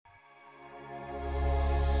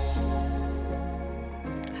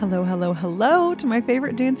Hello, hello, hello to my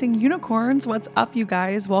favorite dancing unicorns. What's up, you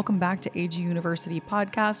guys? Welcome back to AG University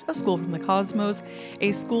Podcast, a school from the cosmos,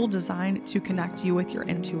 a school designed to connect you with your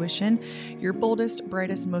intuition, your boldest,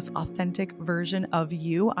 brightest, most authentic version of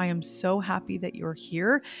you. I am so happy that you're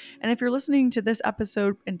here. And if you're listening to this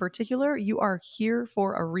episode in particular, you are here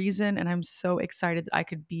for a reason. And I'm so excited that I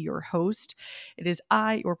could be your host. It is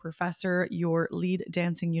I, your professor, your lead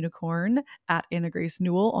dancing unicorn at Anna Grace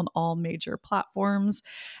Newell on all major platforms.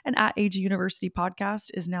 And at AG University Podcast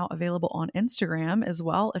is now available on Instagram as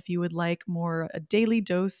well. If you would like more a daily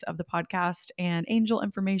dose of the podcast and angel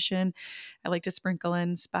information, I like to sprinkle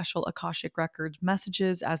in special Akashic Records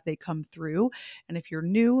messages as they come through. And if you're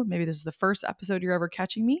new, maybe this is the first episode you're ever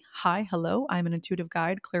catching me. Hi, hello. I'm an intuitive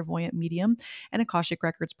guide, clairvoyant medium, and Akashic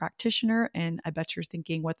Records practitioner. And I bet you're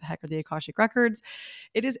thinking, what the heck are the Akashic Records?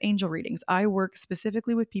 It is angel readings. I work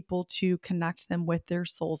specifically with people to connect them with their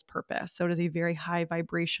soul's purpose. So it is a very high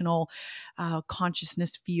vibrational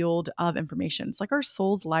consciousness field of information. It's like our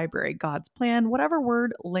soul's library, God's plan, whatever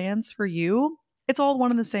word lands for you. It's all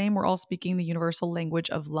one and the same. We're all speaking the universal language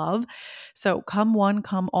of love. So come one,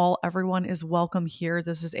 come all. Everyone is welcome here.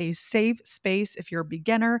 This is a safe space. If you're a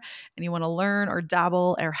beginner and you want to learn or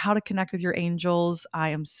dabble or how to connect with your angels, I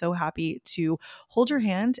am so happy to hold your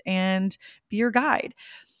hand and be your guide.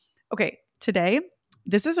 Okay, today,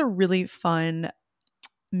 this is a really fun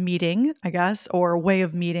meeting, I guess, or way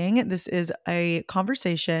of meeting. This is a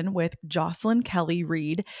conversation with Jocelyn Kelly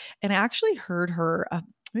Reid. And I actually heard her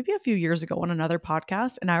maybe a few years ago on another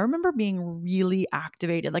podcast. And I remember being really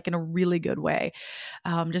activated, like in a really good way,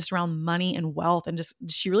 just around money and wealth. And just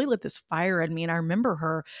she really lit this fire in me. And I remember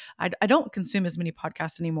her, I don't consume as many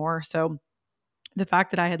podcasts anymore. So the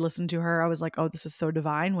fact that I had listened to her, I was like, oh, this is so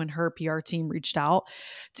divine. When her PR team reached out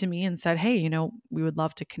to me and said, hey, we would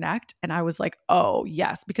love to connect. And I was like, oh,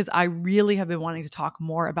 yes, because I really have been wanting to talk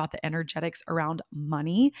more about the energetics around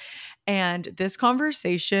money. And this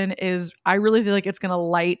conversation I really feel like it's going to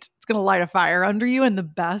light a fire under you in the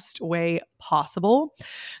best way possible.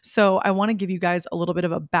 So I want to give you guys a little bit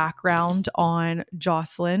of a background on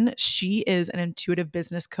Jocelyn. She is an intuitive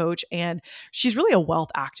business coach and she's really a wealth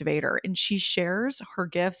activator, and she shares her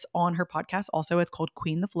gifts on her podcast. Also, it's called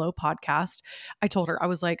Queen the Flow Podcast. I told her, I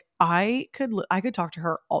was like, I could talk to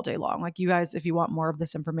her all day long. Like, you guys, if you want more of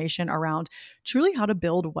this information around truly how to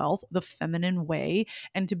build wealth the feminine way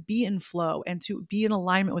and to be in flow and to be in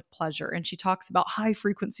alignment with pleasure. And she talks about high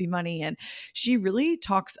frequency money, and she really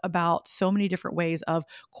talks about so many different ways of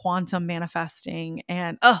quantum manifesting.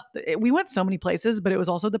 And we went so many places, but it was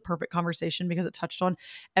also the perfect conversation because it touched on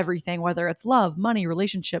everything, whether it's love, money,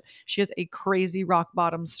 relationship. She has a crazy rock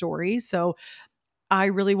bottom story. So I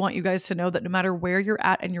really want you guys to know that no matter where you're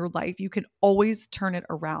at in your life, you can always turn it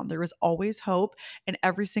around. There is always hope, and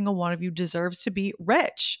every single one of you deserves to be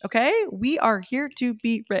rich. Okay? We are here to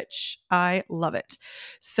be rich. I love it.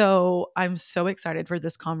 So I'm so excited for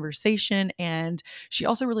this conversation. And she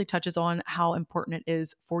also really touches on how important it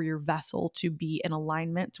is for your vessel to be in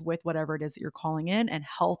alignment with whatever it is that you're calling in, and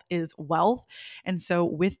health is wealth. And so,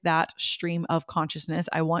 with that stream of consciousness,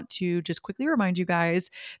 I want to just quickly remind you guys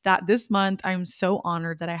that this month I'm so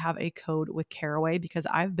honored that I have a code with Caraway because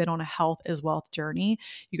I've been on a health is wealth journey.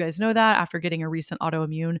 You guys know that after getting a recent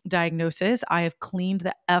autoimmune diagnosis, I have cleaned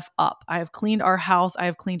the F up. I have cleaned our house. I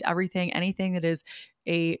have cleaned anything that is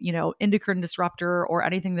a endocrine disruptor or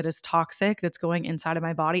anything that is toxic that's going inside of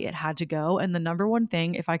my body. It had to go. And the number one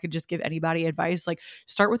thing, if I could just give anybody advice, like,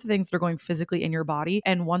 start with the things that are going physically in your body.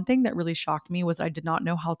 And one thing that really shocked me was I did not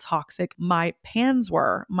know how toxic my pans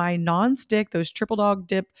were. My nonstick, those triple dog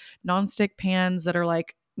dip nonstick pans that are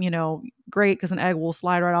like, great because an egg will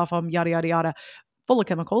slide right off them, yada, yada, yada, full of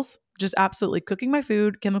chemicals, just absolutely cooking my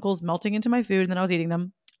food, chemicals melting into my food. And then I was eating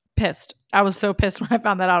them. Pissed. I was so pissed when I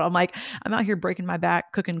found that out. I'm like, I'm out here breaking my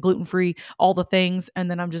back, cooking gluten-free, all the things,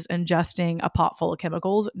 and then I'm just ingesting a pot full of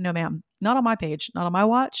chemicals. No, ma'am. Not on my page, not on my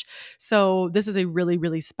watch. So this is a really,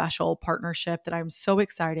 really special partnership that I'm so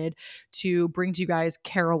excited to bring to you guys.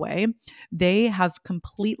 Caraway. They have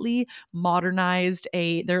completely modernized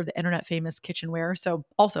they're the internet famous kitchenware. So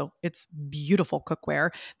also it's beautiful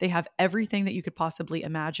cookware. They have everything that you could possibly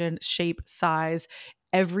imagine, shape, size.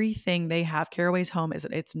 Everything they have. Caraway's home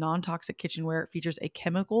it's non-toxic kitchenware. It features a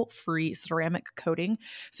chemical-free ceramic coating,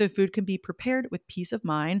 so food can be prepared with peace of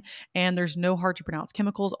mind, and there's no hard to pronounce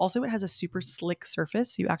chemicals. Also, it has a super slick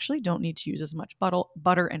surface. So you actually don't need to use as much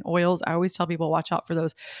butter and oils. I always tell people watch out for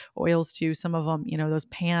those oils too. Some of them, those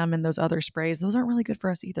Pam and those other sprays, those aren't really good for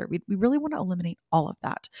us either. We really want to eliminate all of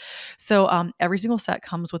that. So every single set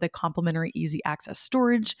comes with a complimentary easy access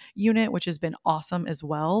storage unit, which has been awesome as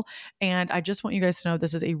well. And I just want you guys to know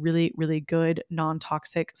this is a really, really good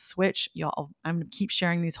non-toxic switch. Y'all, I'm going to keep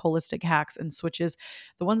sharing these holistic hacks and switches,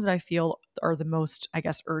 the ones that I feel are the most, I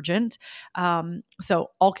guess, urgent.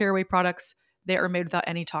 So all Caraway products, they are made without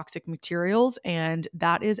any toxic materials. And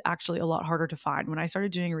that is actually a lot harder to find. When I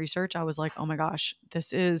started doing research, I was like, oh my gosh,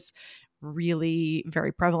 this is really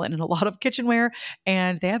very prevalent in a lot of kitchenware,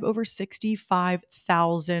 and they have over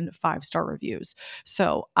 65,000 five-star reviews.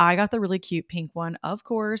 So I got the really cute pink one, of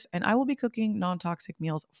course, and I will be cooking non-toxic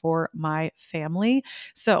meals for my family.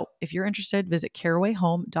 So if you're interested, visit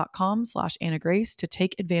carawayhome.com/AnnaGrace to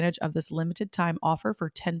take advantage of this limited time offer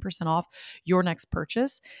for 10% off your next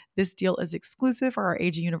purchase. This deal is exclusive for our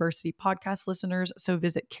AG University podcast listeners. So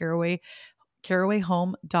visit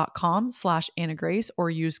carawayhome.com/AnnaGrace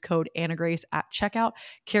or use code AnnaGrace at checkout.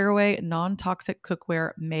 Caraway, non-toxic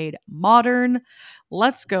cookware made modern.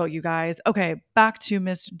 Let's go, you guys. Okay, back to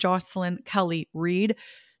Miss Jocelyn Kelly Reid.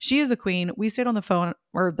 She is a queen. We stayed on the phone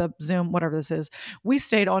or the Zoom, whatever this is. We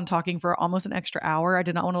stayed on talking for almost an extra hour. I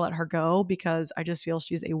did not want to let her go because I just feel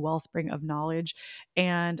she's a wellspring of knowledge.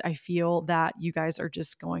 And I feel that you guys are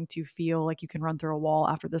just going to feel like you can run through a wall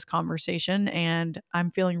after this conversation. And I'm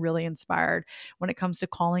feeling really inspired when it comes to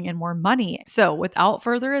calling in more money. So without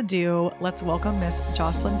further ado, let's welcome Miss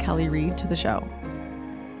Jocelyn Kelly Reid to the show.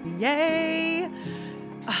 Yay!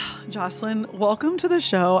 Jocelyn, welcome to the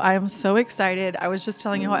show. I am so excited. I was just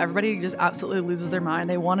telling you how everybody just absolutely loses their mind.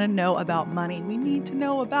 They want to know about money. We need to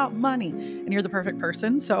know about money. And you're the perfect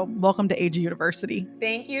person. So welcome to AG University.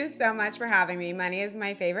 Thank you so much for having me. Money is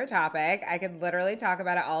my favorite topic. I could literally talk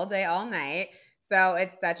about it all day, all night. So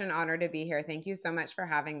it's such an honor to be here. Thank you so much for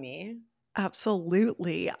having me.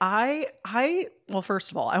 Absolutely. Well,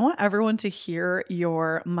 first of all, I want everyone to hear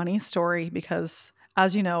your money story because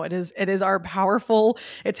as you know, it is our powerful,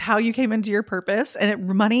 it's how you came into your purpose, and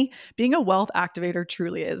money, being a wealth activator,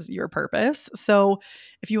 truly is your purpose. So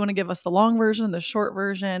if you want to give us the long version, the short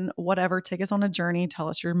version, whatever, take us on a journey, tell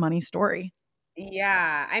us your money story.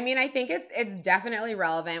 Yeah, I mean, I think it's definitely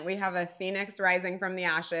relevant. We have a phoenix rising from the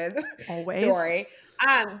ashes Always. story.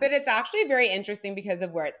 But it's actually very interesting because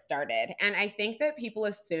of where it started. And I think that people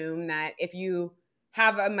assume that if you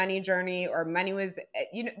have a money journey or money was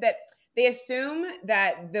that they assume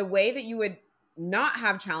that the way that you would not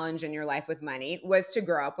have challenge in your life with money was to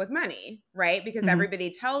grow up with money, right? Because Hmm.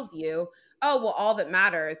 everybody tells you, "Oh, well all that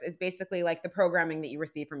matters is basically like the programming that you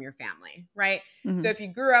receive from your family," right? So Hmm. if you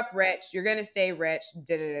grew up rich, you're going to stay rich,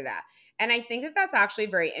 da da da da. And I think that that's actually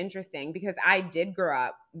very interesting because I did grow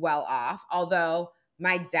up well off, although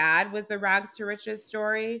my dad was the rags to riches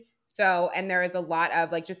story. So, and there is a lot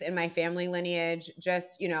of like just in my family lineage,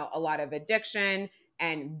 just, a lot of addiction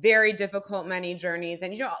and very difficult money journeys.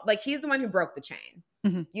 And, like he's the one who broke the chain,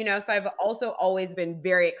 Hmm. so I've also always been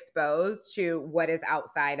very exposed to what is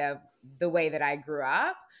outside of the way that I grew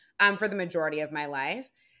up for the majority of my life.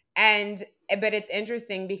 But it's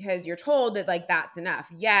interesting because you're told that like that's enough.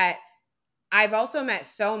 Yet I've also met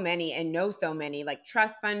so many and know so many like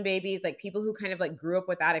trust fund babies, like people who kind of like grew up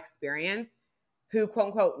with that experience who quote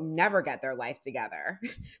unquote never get their life together,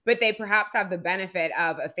 but they perhaps have the benefit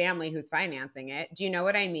of a family who's financing it. Do you know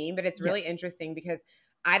what I mean? But it's really Yes. interesting because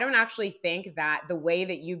I don't actually think that the way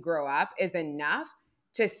that you grow up is enough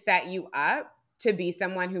to set you up to be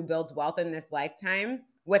someone who builds wealth in this lifetime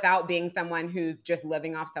without being someone who's just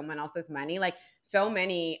living off someone else's money. Like so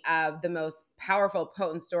many of the most powerful,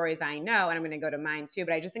 potent stories I know, and I'm going to go to mine too,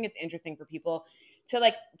 but I just think it's interesting for people to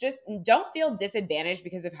like just don't feel disadvantaged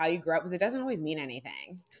because of how you grew up because it doesn't always mean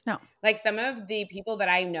anything. No. Like some of the people that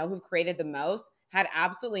I know who've created the most had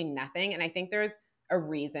absolutely nothing. And I think there's a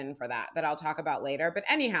reason for that I'll talk about later. But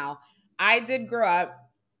anyhow, I did grow up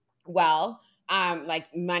well.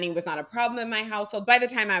 Like money was not a problem in my household. By the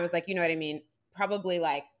time I was like, you know what I mean, probably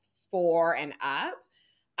like 4 and up.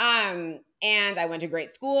 And I went to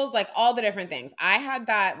great schools, like all the different things. I had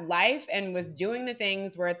that life and was doing the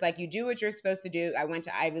things where it's like you do what you're supposed to do. I went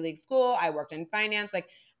to Ivy League school, I worked in finance, like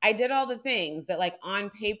I did all the things that like on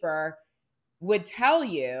paper would tell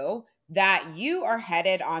you that you are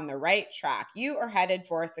headed on the right track. You are headed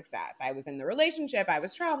for success. I was in the relationship, I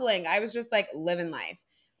was traveling, I was just like living life.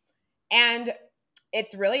 And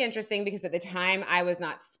it's really interesting because at the time I was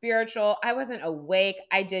not spiritual. I wasn't awake.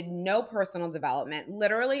 I did no personal development.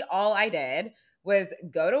 Literally, all I did was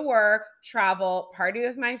go to work, travel, party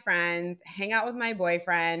with my friends, hang out with my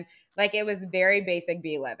boyfriend. Like it was very basic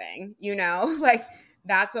bee living, you know, like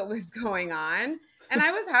that's what was going on. And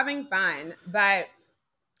I was having fun, but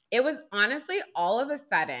it was honestly all of a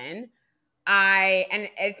sudden, and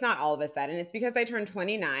it's not all of a sudden, it's because I turned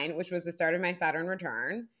 29, which was the start of my Saturn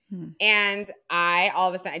return. Mm. And all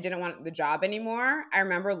of a sudden, I didn't want the job anymore. I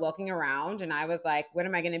remember looking around and I was like, what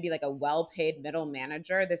am I going to be, like a well paid middle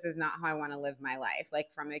manager? This is not how I want to live my life, like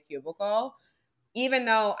from a cubicle. Even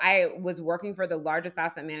though I was working for the largest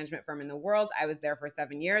asset management firm in the world, I was there for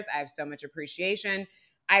 7 years. I have so much appreciation.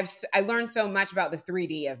 I learned so much about the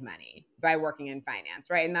 3D of money by working in finance,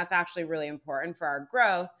 right? And that's actually really important for our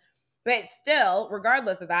growth. But still,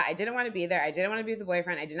 regardless of that, I didn't want to be there. I didn't want to be with the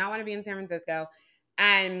boyfriend. I did not want to be in San Francisco.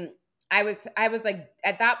 And I was like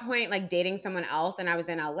at that point like dating someone else, and I was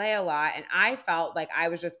in LA a lot, and I felt like I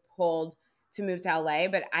was just pulled to move to LA,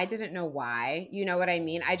 but I didn't know why. You know what I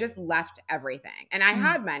mean? I just left everything. And I Mm.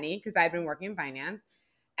 had money because I'd been working in finance,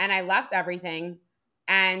 and I left everything.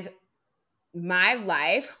 And my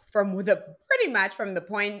life pretty much from the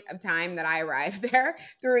point of time that I arrived there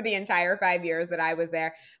through the entire 5 years that I was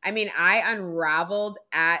there. I mean, I unraveled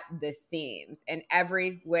at the seams in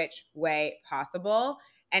every which way possible.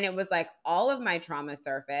 And it was like all of my trauma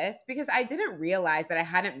surfaced because I didn't realize that I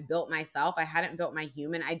hadn't built myself. I hadn't built my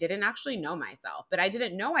human. I didn't actually know myself, but I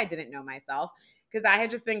didn't know I didn't know myself because I had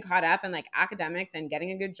just been caught up in like academics and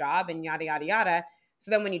getting a good job and yada, yada, yada.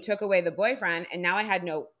 So then when you took away the boyfriend and now I had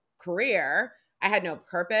no career, I had no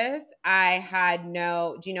purpose. I had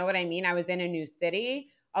no, do you know what I mean? I was in a new city,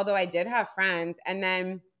 although I did have friends. And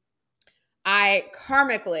then I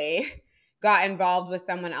karmically got involved with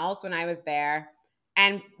someone else when I was there.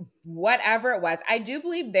 And whatever it was, I do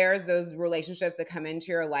believe there's those relationships that come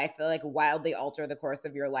into your life that like wildly alter the course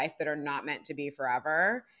of your life that are not meant to be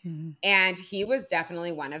forever. Mm. And he was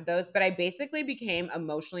definitely one of those. But I basically became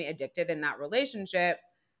emotionally addicted in that relationship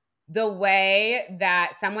the way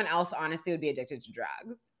that someone else honestly would be addicted to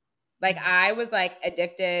drugs. Like I was like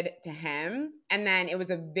addicted to him. And then it was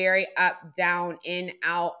a very up, down, in,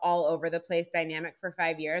 out, all over the place dynamic for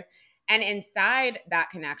 5 years. And inside that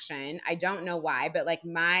connection, I don't know why, but like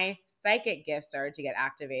my psychic gift started to get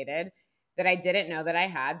activated that I didn't know that I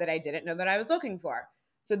had, that I didn't know that I was looking for.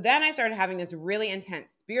 So then I started having this really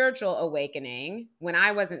intense spiritual awakening when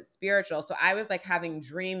I wasn't spiritual. So I was like having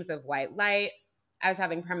dreams of white light. I was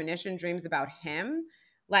having premonition dreams about him,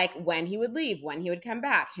 like when he would leave, when he would come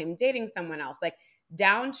back, him dating someone else, like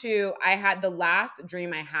down to I had the last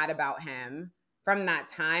dream I had about him from that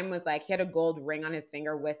time was like he had a gold ring on his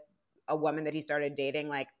finger with a woman that he started dating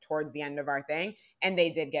like towards the end of our thing, and they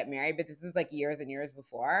did get married, but this was like years and years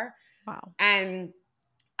before. Wow. And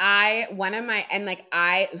I one of my and like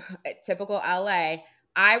I typical LA,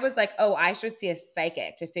 I was like, "Oh, I should see a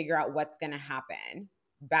psychic to figure out what's going to happen."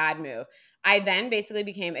 Bad move. I then basically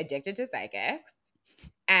became addicted to psychics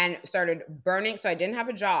and started burning. So I didn't have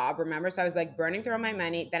a job, remember? So I was like burning through all my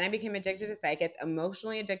money. Then I became addicted to psychics,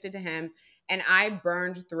 emotionally addicted to him. And I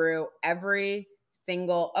burned through every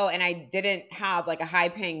and I didn't have like a high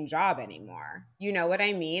paying job anymore. You know what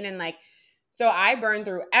I mean? And like, so I burned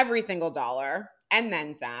through every single dollar and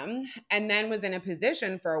then some, and then was in a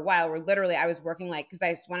position for a while where literally I was working like, because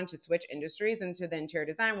I wanted to switch industries into the interior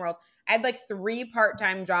design world. I had like 3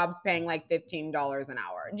 part-time jobs paying like $15 an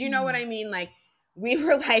hour. Do you know what Mm. I mean? Like we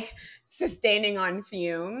were like sustaining on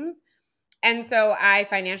fumes. And so I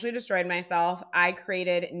financially destroyed myself. I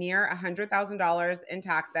created near $100,000 in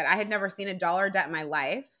tax debt. I had never seen a dollar debt in my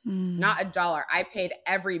life, Mm. not a dollar. I paid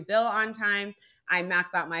every bill on time. I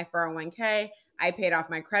maxed out my 401k. I paid off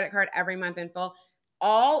my credit card every month in full.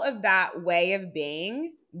 All of that way of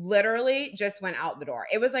being literally just went out the door.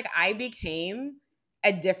 It was like I became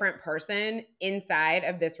a different person inside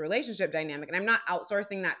of this relationship dynamic. And I'm not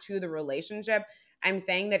outsourcing that to the relationship. I'm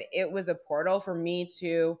saying that it was a portal for me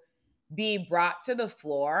to be brought to the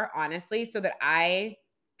floor, honestly, so that I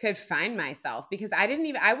could find myself because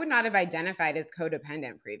I would not have identified as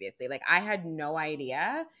codependent previously. Like I had no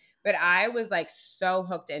idea, but I was like so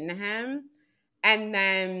hooked into him. And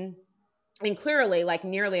then, and clearly, like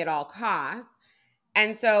nearly at all costs.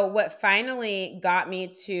 And so, what finally got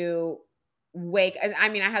me to I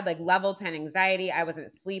mean, I had like level 10 anxiety. I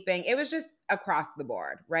wasn't sleeping. It was just across the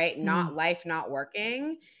board, right? Mm. Not life, not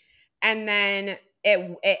working. And then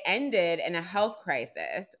it ended in a health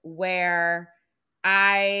crisis where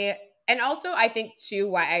I and also I think too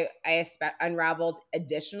why unraveled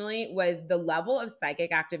additionally was the level of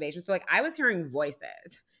psychic activation. So like I was hearing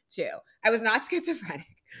voices too. I was not schizophrenic,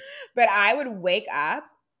 but I would wake up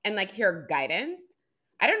and like hear guidance.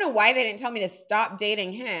 I don't know why they didn't tell me to stop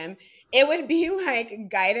dating him. it would be like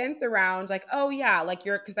guidance around like, oh yeah, like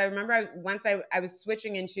you're, because I remember I was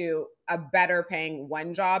switching into a better paying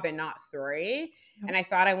one job and not three. Yep. And I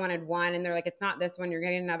thought I wanted one, and they're like, it's not this one, you're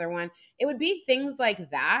getting another one. It would be things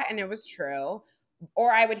like that, and it was true.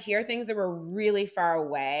 Or I would hear things that were really far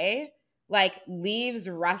away, like leaves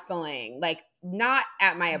rustling, like not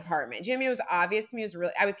at my apartment. Do you know what I mean? It was obvious to me. It was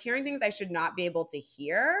really, I was hearing things I should not be able to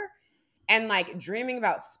hear, and like dreaming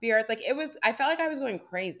about spirits. Like it was, I felt like I was going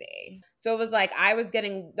crazy. So it was like I was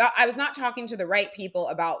not talking to the right people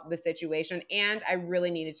about the situation. And I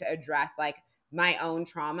really needed to address like my own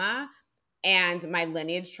trauma and my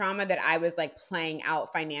lineage trauma that I was like playing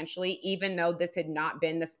out financially, even though this had not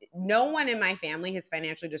been no one in my family has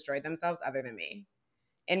financially destroyed themselves other than me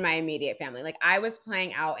in my immediate family. Like I was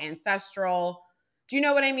playing out ancestral, do you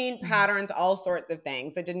know what I mean? Patterns, all sorts of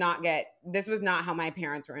things that did not get, this was not how my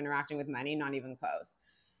parents were interacting with money, not even close.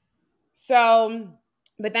 So,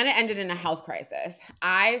 but then it ended in a health crisis.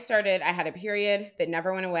 I had a period that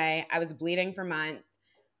never went away. I was bleeding for months.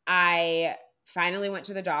 I finally went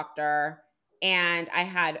to the doctor and I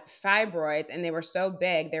had fibroids, and they were so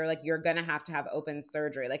big. They were like, you're going to have open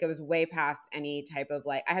surgery. Like it was way past any type of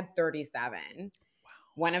like, I had 37.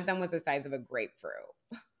 One of them was the size of a grapefruit.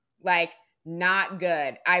 Like, not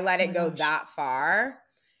good. I let Oh it my go gosh. that far.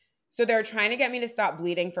 So they were trying to get me to stop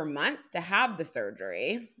bleeding for months to have the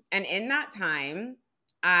surgery. And in that time,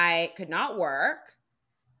 I could not work.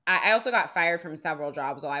 I also got fired from several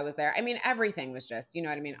jobs while I was there. I mean, everything was just, you know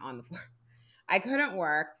what I mean, on the floor. I couldn't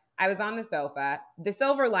work. I was on the sofa. The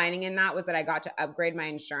silver lining in that was that I got to upgrade my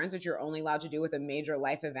insurance, which you're only allowed to do with a major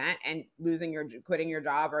life event, and quitting your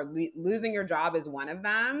job or losing your job is one of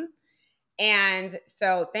them. And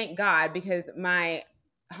so thank God, because my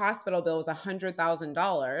hospital bill was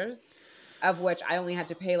 $100,000, of which I only had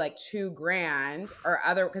to pay like 2 grand or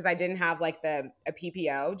other, because I didn't have like a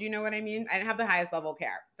PPO. Do you know what I mean? I didn't have the highest level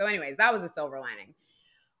care. So, anyways, that was a silver lining.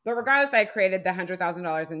 But regardless, I created the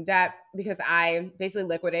 $100,000 in debt because I basically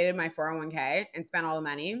liquidated my 401k and spent all the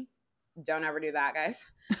money. Don't ever do that, guys.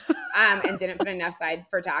 And didn't put enough aside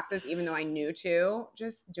for taxes, even though I knew to,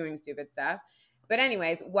 just doing stupid stuff. But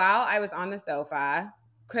anyways, while I was on the sofa,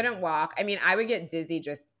 couldn't walk. I mean, I would get dizzy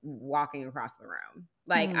just walking across the room.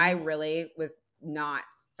 Like I really was not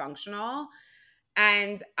functional.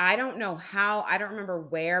 And I don't know how, I don't remember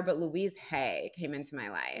where, but Louise Hay came into my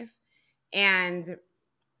life. And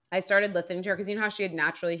I started listening to her because you know how she had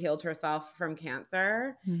naturally healed herself from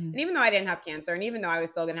cancer. Mm-hmm. And even though I didn't have cancer, and even though I was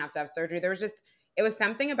still going to have surgery, there was just, it was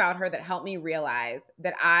something about her that helped me realize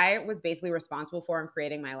that I was basically responsible for and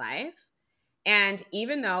creating my life. And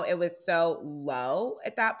even though it was so low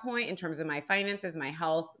at that point in terms of my finances, my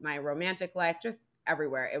health, my romantic life, just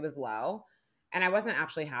everywhere, it was low. And I wasn't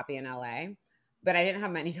actually happy in LA, but I didn't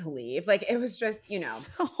have money to leave. Like it was just, you know.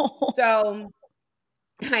 So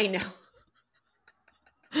I know.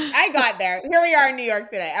 I got there. Here we are in New York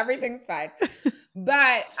today. Everything's fine.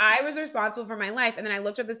 But I was responsible for my life. And then I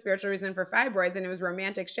looked up the spiritual reason for fibroids, and it was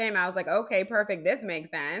romantic shame. I was like, okay, perfect. This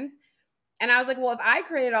makes sense. And I was like, well, if I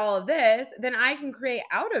created all of this, then I can create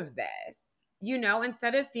out of this, you know,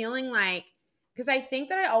 instead of feeling like, because I think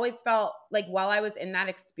that I always felt like while I was in that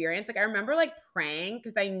experience, like I remember like praying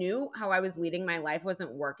because I knew how I was leading my life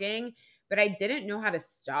wasn't working, but I didn't know how to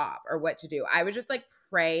stop or what to do. I would just like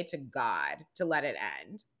pray to God to let it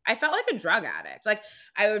end. I felt like a drug addict. Like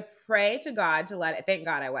I would pray to God to let it, thank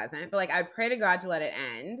God I wasn't, but like I'd pray to God to let it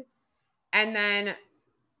end. And then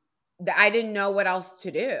I didn't know what else to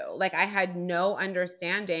do. Like I had no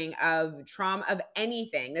understanding of trauma of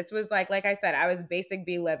anything. This was like I said, I was basic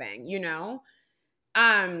B living, you know?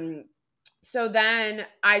 Um, so then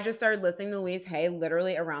I just started listening to Louise Hay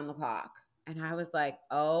literally around the clock. And I was like,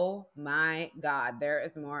 oh my God, there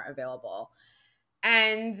is more available.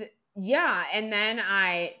 And yeah, and then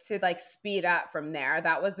to like speed up from there,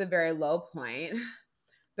 that was the very low point.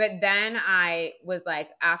 But then I was like,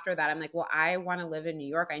 after that, I'm like, well, I want to live in New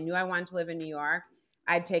York. I knew I wanted to live in New York.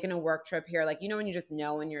 I'd taken a work trip here. Like, you know, when you just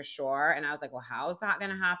know when you're sure. And I was like, well, how is that going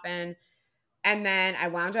to happen? And then I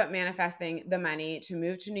wound up manifesting the money to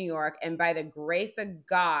move to New York. And by the grace of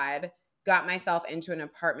God, got myself into an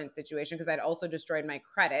apartment situation because I'd also destroyed my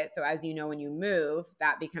credit. So as you know, when you move,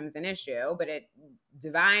 that becomes an issue. But it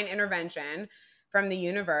divine intervention from the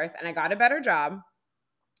universe. And I got a better job.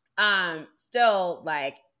 Still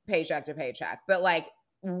like paycheck to paycheck, but like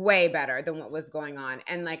way better than what was going on.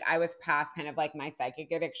 And like I was past kind of like my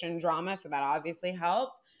psychic addiction drama. So that obviously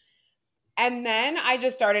helped. And then I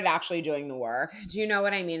just started actually doing the work. Do you know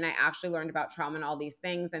what I mean? I actually learned about trauma and all these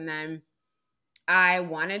things. And then I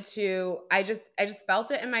just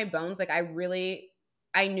felt it in my bones. Like I really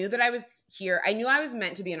I knew that I was here. I knew I was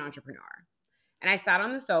meant to be an entrepreneur. And I sat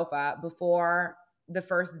on the sofa before the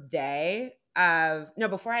first day of, no,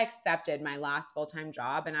 before I accepted my last full-time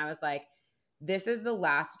job. And I was like, this is the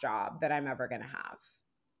last job that I'm ever going to have.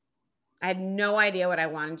 I had no idea what I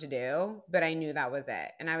wanted to do, but I knew that was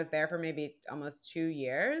it. And I was there for maybe almost 2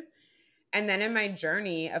 years. And then in my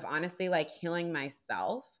journey of honestly like healing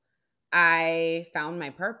myself, I found my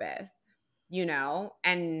purpose,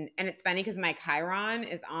 and it's funny because my Chiron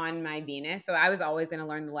is on my Venus. So I was always going to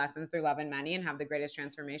learn the lessons through love and money and have the greatest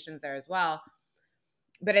transformations there as well.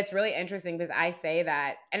 But it's really interesting because I say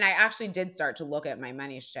that, and I actually did start to look at my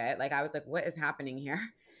money shit. Like I was like, what is happening here?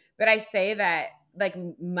 But I say that like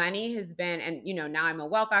money has been, and now I'm a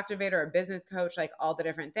wealth activator, a business coach, like all the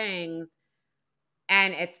different things.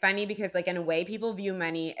 And it's funny because like in a way people view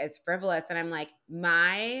money as frivolous. And I'm like,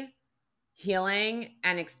 my healing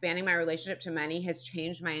and expanding my relationship to money has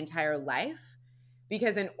changed my entire life.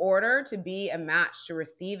 Because in order to be a match to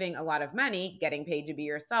receiving a lot of money, getting paid to be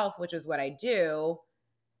yourself, which is what I do,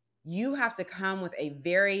 you have to come with a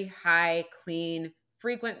very high, clean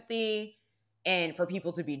frequency. And for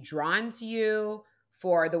people to be drawn to you,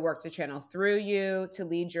 for the work to channel through you, to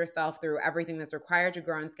lead yourself through everything that's required to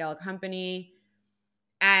grow and scale a company.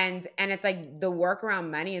 And it's like the work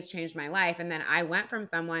around money has changed my life. And then I went from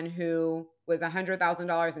someone who was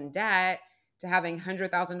 $100,000 in debt to having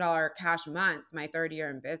 $100,000 cash months my third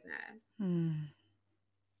year in business.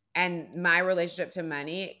 And my relationship to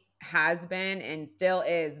money has been and still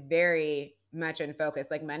is very much in focus.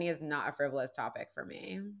 Like money is not a frivolous topic for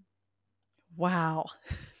me. Wow.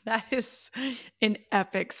 That is an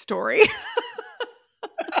epic story.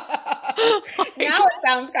 Now Like, it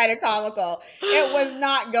sounds kind of comical. It was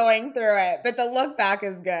not going through it, but the look back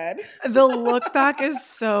is good. the look back is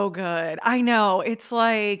so good. I know. It's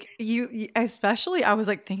like especially I was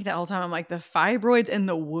like thinking that all the time. I'm like the fibroids in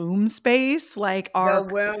the womb space, like The are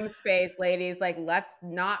womb space, ladies, like let's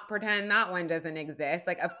not pretend that one doesn't exist.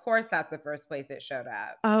 Like, of course, that's the first place it showed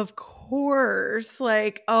up. of course.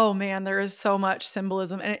 Like, oh man, there is so much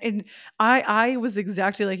symbolism. And I was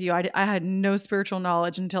exactly like you. I had no spiritual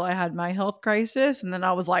knowledge until I had my health crisis. And then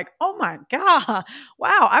I was like, oh my God,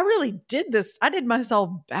 wow, I really did this. I did myself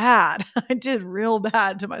bad. I did real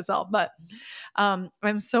bad to myself. But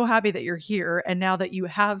I'm so happy that you're here. And now that you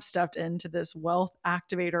have stepped into this wealth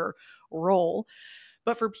activator role.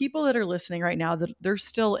 But for people that are listening right now, that they're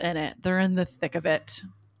still in it, they're in the thick of it.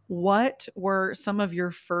 What were some of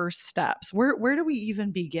your first steps? Where do we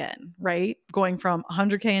even begin, right? Going from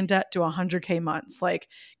 100K in debt to 100K months. Like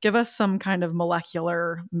give us some kind of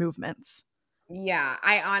molecular movements. Yeah,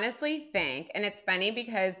 I honestly think, and it's funny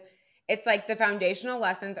because it's like the foundational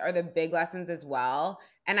lessons are the big lessons as well.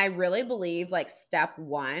 And I really believe like step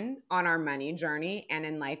one on our money journey and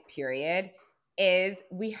in life, period, is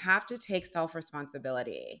we have to take self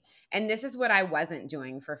responsibility. And this is what I wasn't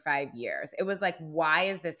doing for 5 years. It was like, why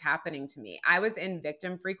is this happening to me? I was in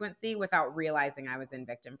victim frequency without realizing I was in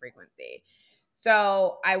victim frequency.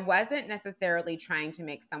 So I wasn't necessarily trying to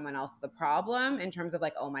make someone else the problem in terms of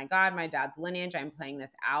like, oh my God, my dad's lineage, I'm playing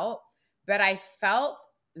this out. But I felt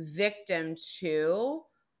victim to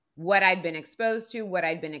what I'd been exposed to, what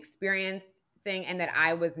I'd been experiencing, and that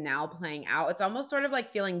I was now playing out. It's almost sort of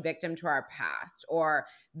like feeling victim to our past or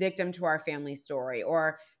victim to our family story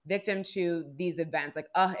or victim to these events. Like,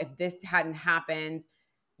 oh, if this hadn't happened,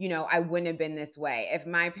 I wouldn't have been this way. If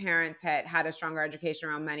my parents had had a stronger education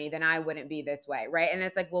around money, then I wouldn't be this way, right? And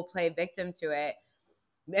it's like we'll play victim to it.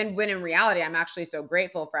 And when in reality, I'm actually so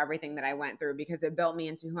grateful for everything that I went through because it built me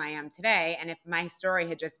into who I am today. And if my story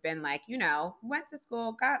had just been like, went to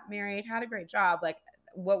school, got married, had a great job, like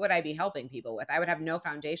what would I be helping people with? I would have no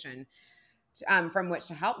foundation from which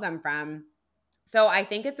to help them from. So I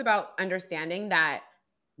think it's about understanding that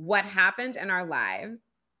what happened in our lives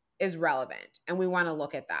is relevant and we want to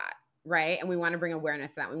look at that, right? And we want to bring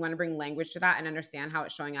awareness to that. We want to bring language to that and understand how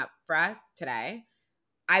it's showing up for us today.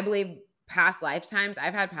 I believe past lifetimes,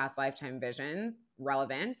 I've had past lifetime visions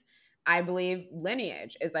relevant. I believe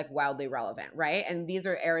lineage is like wildly relevant, right? And these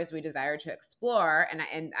are areas we desire to explore.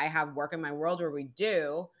 And I have work in my world where we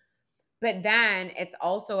do. But then it's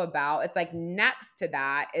also about, it's like next to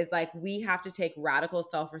that is like we have to take radical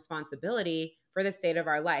self responsibility for the state of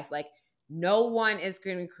our life. Like no one is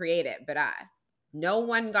going to create it but us. No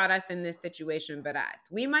one got us in this situation but us.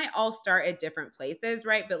 We might all start at different places,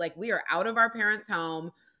 right? But like we are out of our parents'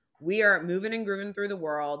 home. We are moving and grooving through the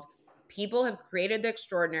world. People have created the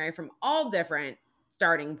extraordinary from all different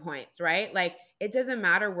starting points, right? Like it doesn't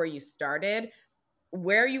matter where you started.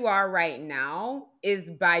 Where you are right now is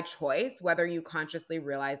by choice, whether you consciously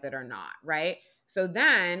realize it or not, right? So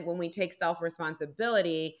then when we take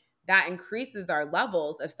self-responsibility, that increases our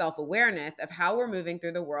levels of self-awareness of how we're moving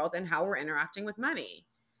through the world and how we're interacting with money.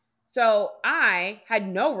 So I had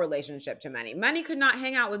no relationship to money. Money could not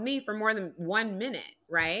hang out with me for more than 1 minute,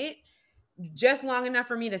 right? Just long enough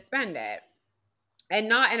for me to spend it. And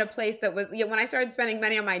not in a place that was, when I started spending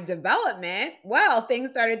money on my development, well,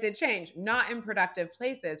 things started to change, not in productive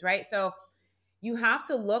places, right? So you have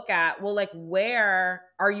to look at, well, like, where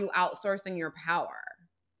are you outsourcing your power,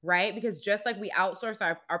 right? Because just like we outsource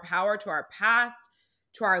our power to our past,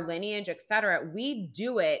 to our lineage, etc., we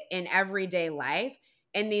do it in everyday life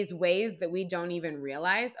in these ways that we don't even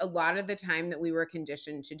realize a lot of the time that we were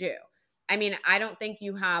conditioned to do. I mean, I don't think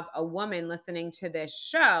you have a woman listening to this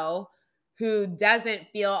show who doesn't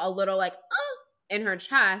feel a little like, in her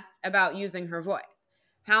chest about using her voice.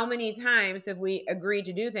 How many times have we agreed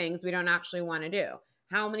to do things we don't actually want to do?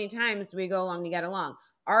 How many times do we go along to get along?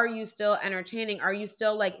 Are you still entertaining? Are you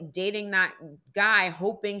still like dating that guy,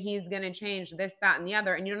 hoping he's going to change this, that, and the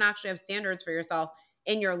other? And you don't actually have standards for yourself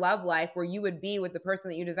in your love life where you would be with the person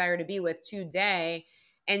that you desire to be with today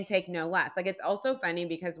and take no less. Like, it's also funny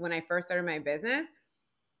because when I first started my business,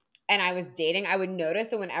 and I was dating, I would notice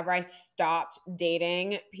that whenever I stopped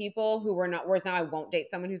dating people who were not, whereas now I won't date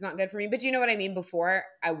someone who's not good for me, but you know what I mean? Before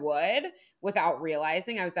I would, without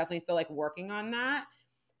realizing, I was definitely still like working on that.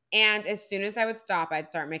 And as soon as I would stop, I'd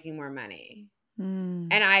start making more money. Mm.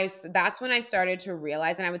 And that's when I started to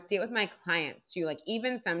realize, and I would see it with my clients too. Like,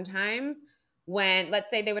 even sometimes when, let's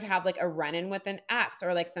say, they would have like a run-in with an ex,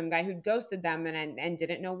 or like some guy who'd ghosted them and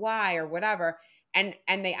didn't know why or whatever. And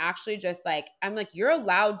they actually just like, I'm like, you're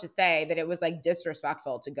allowed to say that it was like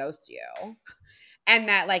disrespectful to ghost you. And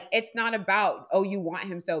that like, it's not about, oh, you want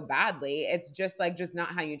him so badly. It's just like, just not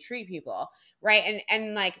how you treat people. Right.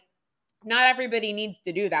 And like, not everybody needs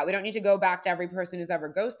to do that. We don't need to go back to every person who's ever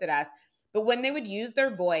ghosted us. But when they would use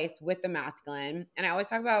their voice with the masculine, and I always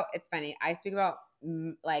talk about, it's funny, I speak about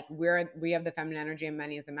like we have the feminine energy and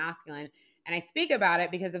money as a masculine. And I speak about it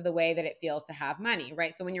because of the way that it feels to have money,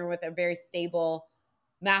 right? So when you're with a very stable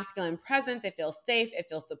masculine presence, it feels safe, it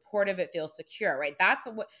feels supportive, it feels secure, right? That's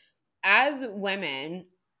what, as women,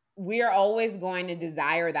 we are always going to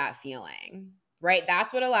desire that feeling, right?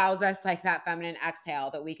 That's what allows us like that feminine exhale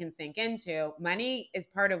that we can sink into. Money is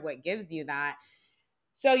part of what gives you that.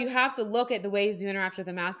 So you have to look at the ways you interact with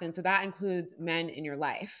the masculine. So that includes men in your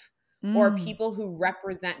life or Mm. people who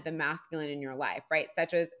represent the masculine in your life, right?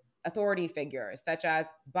 Such as authority figures, such as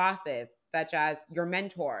bosses, such as your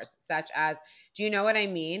mentors, such as, do you know what I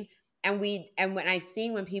mean? And when I've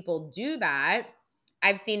seen when people do that,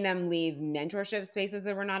 I've seen them leave mentorship spaces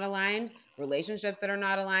that were not aligned, relationships that are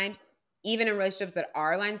not aligned, even in relationships that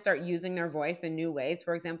are aligned, start using their voice in new ways.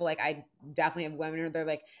 For example, like, I definitely have women who they're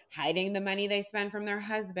like hiding the money they spend from their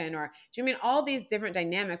husband, or do you mean all these different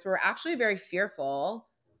dynamics where we're actually very fearful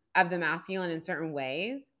of the masculine in certain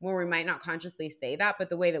ways, where we might not consciously say that, but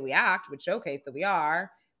the way that we act would showcase that we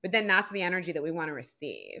are. But then that's the energy that we want to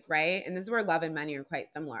receive, right? And this is where love and money are quite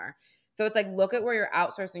similar. So it's like, look at where you're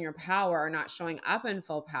outsourcing your power or not showing up in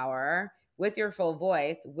full power with your full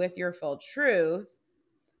voice, with your full truth,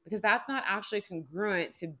 because that's not actually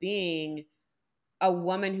congruent to being a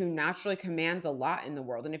woman who naturally commands a lot in the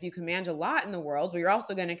world. And if you command a lot in the world, well, you're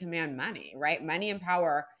also going to command money, right? Money and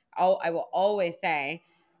power. I will always say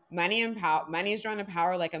money and power, money is drawn to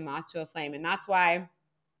power like a moth to a flame. And that's why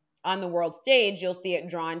on the world stage, you'll see it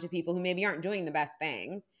drawn to people who maybe aren't doing the best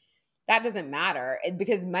things. That doesn't matter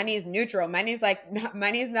because money is neutral. Money's like,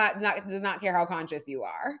 money's not does not care how conscious you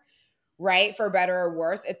are, right? For better or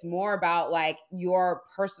worse, it's more about like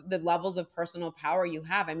the levels of personal power you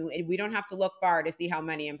have. I mean, we don't have to look far to see how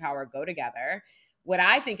money and power go together. What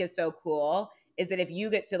I think is so cool is that if you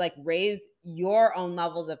get to like raise your own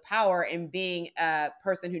levels of power in being a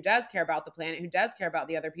person who does care about the planet, who does care about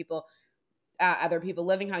the other people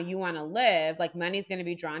living how you want to live, like, money's going to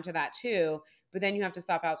be drawn to that too. But then you have to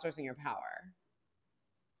stop outsourcing your power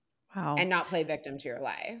Wow. and not play victim to your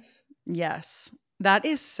life. Yes. That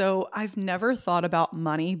is so, I've never thought about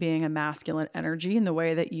money being a masculine energy in the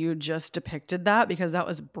way that you just depicted that, because that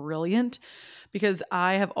was brilliant. Because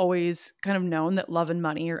I have always kind of known that love and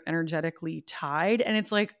money are energetically tied. And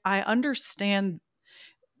it's like, I understand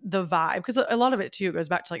the vibe, because a lot of it too goes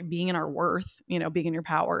back to like being in our worth, being in your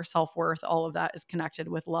power, self-worth, all of that is connected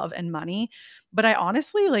with love and money. But I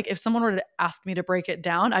honestly, like, if someone were to ask me to break it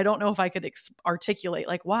down, I don't know if I could articulate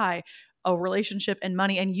like why a relationship and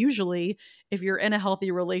money. And usually if you're in a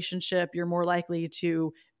healthy relationship, you're more likely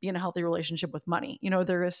to be in a healthy relationship with money.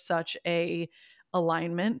 There is such a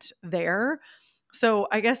alignment there. So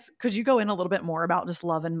I guess, could you go in a little bit more about just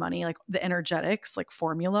love and money, like the energetics, like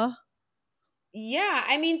formula? Yeah,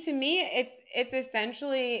 I mean, to me, it's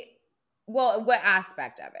essentially, well, what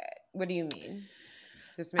aspect of it? What do you mean?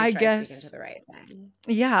 Just to make I sure I speak into guess the right thing.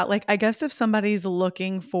 yeah, like, I guess if somebody's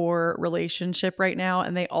looking for relationship right now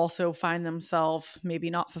and they also find themselves maybe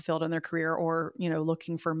not fulfilled in their career or,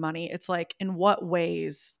 looking for money, it's like, in what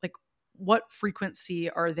ways, like, what frequency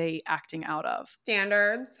are they acting out of?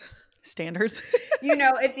 Standards. Standards?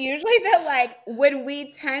 It's usually that, like, when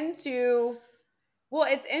we tend to, well,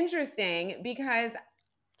 it's interesting because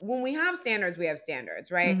when we have standards,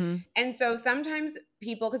 right? Mhm. And so sometimes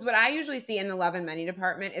people, because what I usually see in the love and money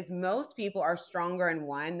department is most people are stronger in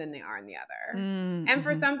one than they are in the other. And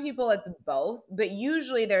for Mhm. some people, it's both. But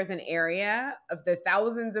usually there's an area of the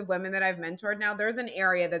thousands of women that I've mentored now, there's an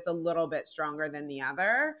area that's a little bit stronger than the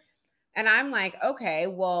other. And I'm like, okay,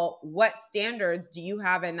 well, what standards do you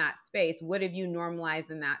have in that space? What have you normalized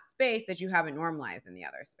in that space that you haven't normalized in the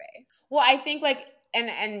other space? Well, I think, like,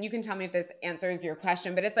 and you can tell me if this answers your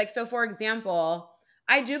question, but it's like, so for example,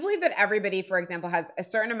 I do believe that everybody, for example, has a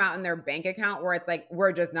certain amount in their bank account where it's like,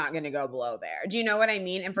 we're just not going to go below there. Do you know what I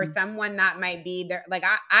mean? And for Mm. someone that might be there, like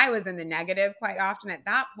I was in the negative quite often at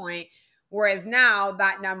that point. Whereas now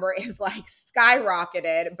that number is like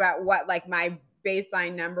skyrocketed, but what like my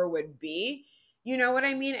baseline number would be. You know what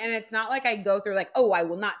I mean? And it's not like I go through like, oh, I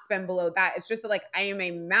will not spend below that. It's just that, like, I am a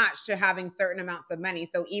match to having certain amounts of money.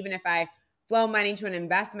 So even if I flow money to an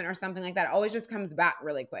investment or something like that, it always just comes back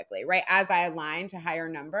really quickly, right? As I align to higher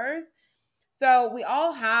numbers. So we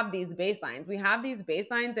all have these baselines. We have these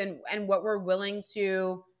baselines and what we're willing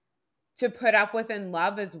to put up with in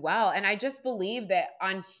love as well. And I just believe that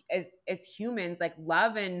on as humans, like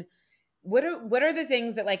love and what are the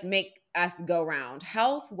things that like make us go round?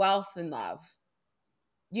 Health, wealth, and love.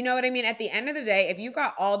 You know what I mean? At the end of the day, if you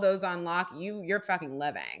got all those on lock, you're fucking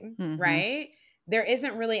living, Mhm. right? There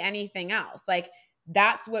isn't really anything else. Like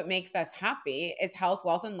that's what makes us happy is health,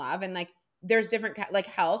 wealth, and love. And like there's different like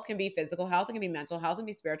health can be physical health, it can be mental health, it can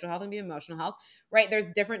be spiritual health, it can be emotional health, right?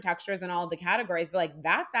 There's different textures in all of the categories, but like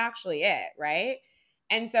that's actually it, right?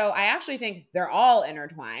 And so I actually think they're all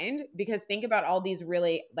intertwined because think about all these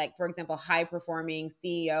really, like, for example, high performing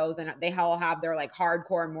CEOs, and they all have their like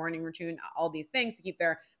hardcore morning routine, all these things to keep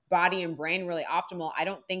their body and brain really optimal. I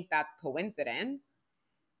don't think that's coincidence,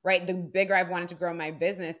 right? The bigger I've wanted to grow my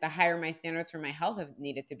business, the higher my standards for my health have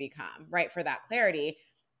needed to become, right? For that clarity.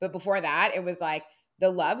 But before that, it was like the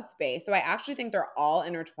love space. So I actually think they're all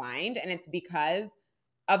intertwined. And it's because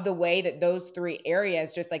of the way that those three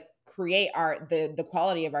areas just like create the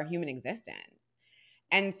quality of our human existence.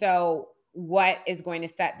 And so what is going to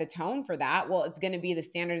set the tone for that? Well, it's going to be the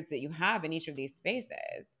standards that you have in each of these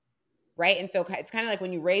spaces, right? And so it's kind of like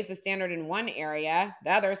when you raise the standard in one area,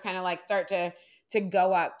 the others kind of like start to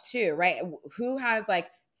go up too, right? Who has like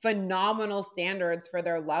phenomenal standards for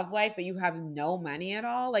their love life but you have no money at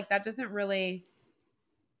all? Like that doesn't really,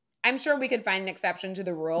 I'm sure we could find an exception to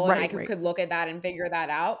the rule and I Right, could, right. could look at that and figure that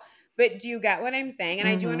out. But do you get what I'm saying? And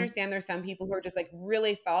I do Mhm. understand there's some people who are just like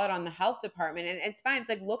really solid on the health department. And it's fine. It's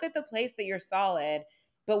like, look at the place that you're solid,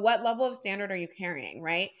 but what level of standard are you carrying,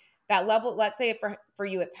 right? That level, let's say for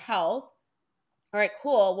you, it's health. All right,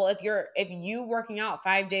 cool. Well, if you working out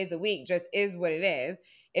 5 days a week just is what it is,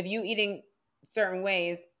 if you eating certain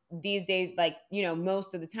ways these days, like,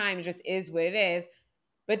 most of the time, it just is what it is.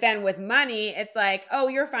 But then with money, it's like, oh,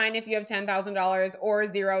 you're fine if you have $10,000 or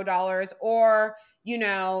 $0, or,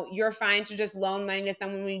 you're fine to just loan money to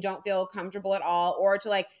someone when you don't feel comfortable at all, or to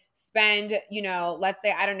like spend, let's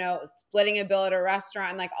say, I don't know, splitting a bill at a restaurant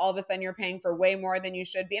and like all of a sudden you're paying for way more than you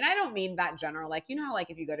should be. And I don't mean that general, like, how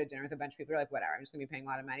like if you go to dinner with a bunch of people, you're like, whatever, I'm just gonna be paying a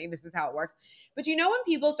lot of money. This is how it works. But when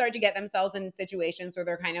people start to get themselves in situations where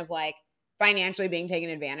they're kind of like financially being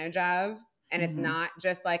taken advantage of, and it's Mhm. not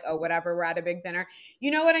just like, oh, whatever, we're at a big dinner.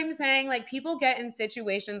 You know what I'm saying? Like people get in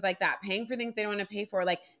situations like that, paying for things they don't want to pay for.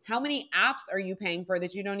 Like how many apps are you paying for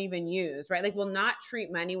that you don't even use, right? Like will not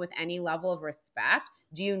treat money with any level of respect.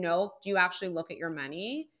 Do you actually look at your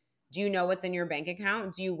money? Do you know what's in your bank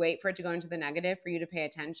account? Do you wait for it to go into the negative for you to pay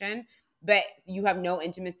attention? But you have no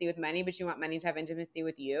intimacy with money, but you want money to have intimacy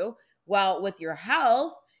with you. Well, with your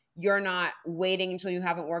health, you're not waiting until you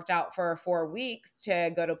haven't worked out for 4 weeks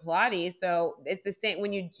to go to Pilates. So it's the same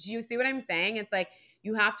when do you see what I'm saying? It's like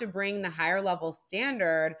you have to bring the higher level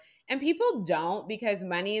standard, and people don't because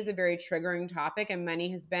money is a very triggering topic, and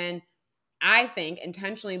money has been, I think,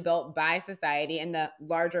 intentionally built by society and the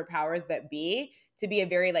larger powers that be to be a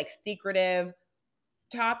very like secretive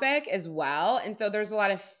topic as well. And so there's a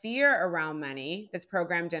lot of fear around money that's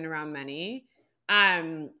programmed in around money.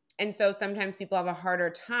 And so sometimes people have a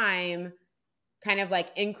harder time kind of like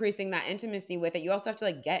increasing that intimacy with it. You also have to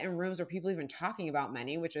like get in rooms where people even talking about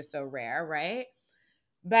money, which is so rare, right?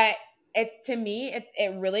 But it's, to me,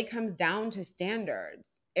 it really comes down to standards.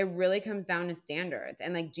 It really comes down to standards.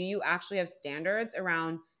 And like, do you actually have standards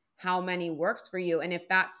around how money works for you? And if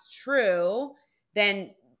that's true,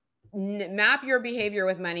 then map your behavior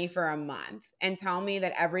with money for a month and tell me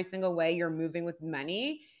that every single way you're moving with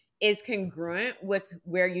money is congruent with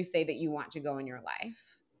where you say that you want to go in your life.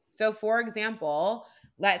 So, for example,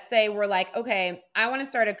 let's say we're like, okay, I want to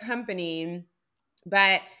start a company,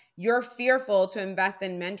 but you're fearful to invest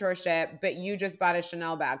in mentorship, but you just bought a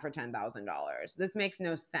Chanel bag for $10,000. This makes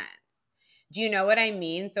no sense. Do you know what I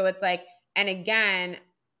mean? So it's like, and again,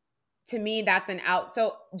 to me, that's an out.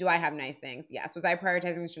 So, do I have nice things? Yes. Was I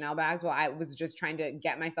prioritizing Chanel bags while I was just trying to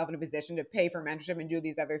get myself in a position to pay for mentorship and do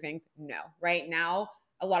these other things? No. Right now,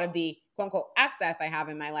 a lot of the quote unquote excess I have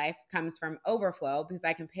in my life comes from overflow because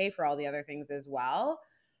I can pay for all the other things as well.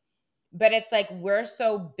 But it's like we're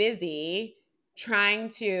so busy trying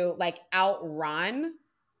to like outrun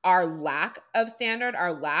our lack of standard,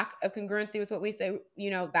 our lack of congruency with what we say,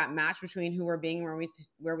 that match between who we're being and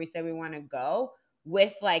where we say we want to go,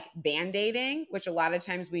 with like band-aiding, which a lot of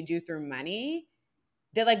times we do through money,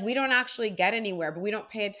 that like we don't actually get anywhere, but we don't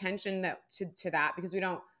pay attention to that because we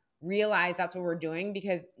don't realize that's what we're doing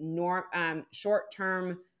because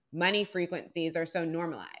short-term money frequencies are so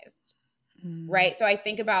normalized. Right. So I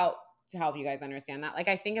think about, to help you guys understand that, like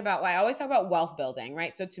I think about, well, I always talk about wealth building,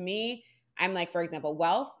 right? So to me, I'm like, for example,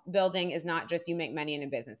 wealth building is not just you make money in a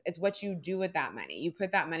business. It's what you do with that money. You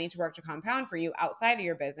put that money to work to compound for you outside of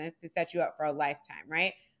your business to set you up for a lifetime,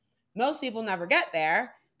 right? Most people never get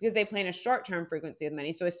there because they play in a short-term frequency with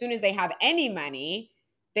money. So as soon as they have any money,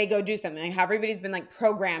 they go do something. Like how everybody's been like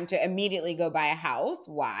programmed to immediately go buy a house.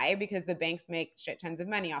 Why? Because the banks make shit tons of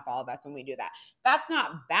money off all of us when we do that. That's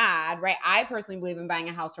not bad, right? I personally believe in buying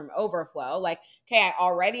a house from overflow. Like, okay, I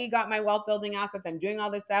already got my wealth building assets. I'm doing all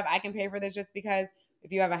this stuff. I can pay for this just because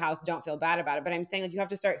if you have a house, don't feel bad about it. But I'm saying like you have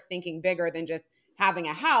to start thinking bigger than just having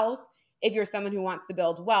a house if you're someone who wants to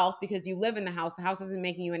build wealth because you live in the house isn't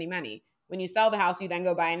making you any money. When you sell the house, you then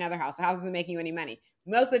go buy another house. The house isn't making you any money.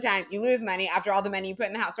 Most of the time, you lose money after all the money you put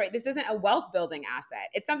in the house, right? This isn't a wealth building asset.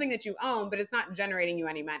 It's something that you own, but it's not generating you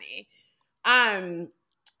any money.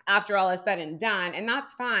 After all is said and done, and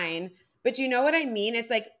that's fine. But you know what I mean? It's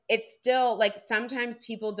like, it's still like sometimes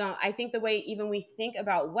people don't, I think the way even we think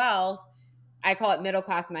about wealth, I call it middle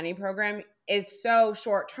class money program, is so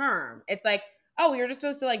short term. It's like, oh, you're just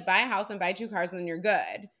supposed to like buy a house and buy 2 cars and then you're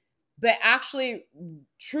good. But actually,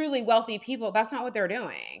 truly wealthy people, that's not what they're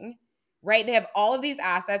doing, right? They have all of these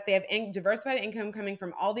assets. They have diversified income coming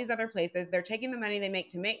from all these other places. They're taking the money they make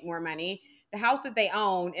to make more money. The house that they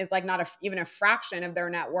own is like not even a fraction of their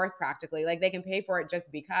net worth practically. Like they can pay for it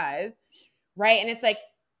just because, right? And it's like,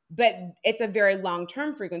 but it's a very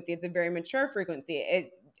long-term frequency. It's a very mature frequency.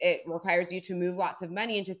 It requires you to move lots of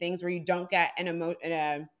money into things where you don't get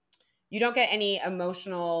you don't get any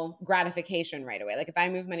emotional gratification right away. Like if I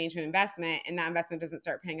move money into an investment and that investment doesn't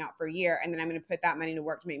start paying out for a year and then I'm going to put that money to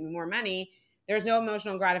work to make me more money, there's no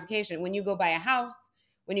emotional gratification. When you go buy a house,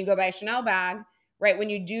 when you go buy a Chanel bag, right? When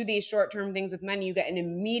you do these short-term things with money, you get an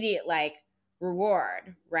immediate like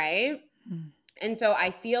reward, right? Mm-hmm. And so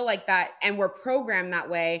I feel like that, and we're programmed that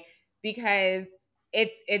way because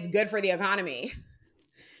it's good for the economy.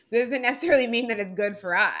 This doesn't necessarily mean that it's good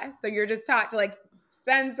for us. So you're just taught to like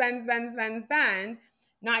spend,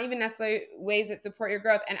 not even necessarily ways that support your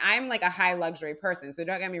growth. And I'm like a high luxury person. So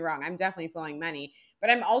don't get me wrong. I'm definitely flowing money, but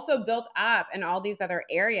I'm also built up in all these other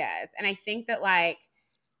areas. And I think that like,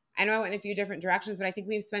 I know I went in a few different directions, but I think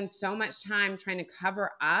we've spent so much time trying to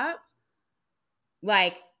cover up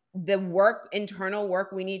like the internal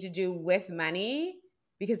work we need to do with money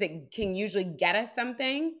because it can usually get us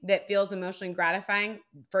something that feels emotionally gratifying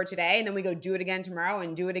for today. And then we go do it again tomorrow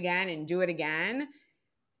and do it again and do it again.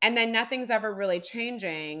 And then nothing's ever really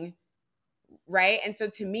changing. Right. And so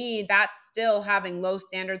to me, that's still having low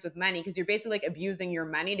standards with money because you're basically like abusing your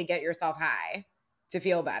money to get yourself high to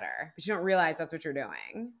feel better. But you don't realize that's what you're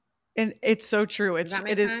doing. And it's so true. Does that It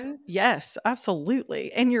make is. sense? Yes,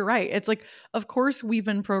 absolutely. And you're right. It's like, of course, we've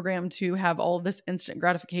been programmed to have all this instant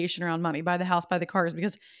gratification around money, buy the house, buy the cars,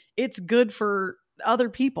 because it's good for other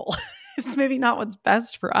people. It's maybe not what's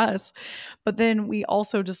best for us. But then we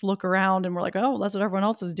also just look around and we're like, oh, well, that's what everyone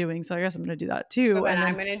else is doing. So I guess I'm going to do that So too. then And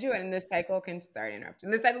I'm then going to do it. And this cycle sorry to interrupt.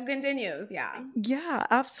 And the cycle continues. Yeah. yeah,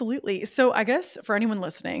 absolutely. So I guess for anyone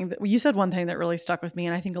listening, you said one thing that really stuck with me,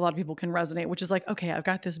 and I think a lot of people can resonate, which is like, okay, I've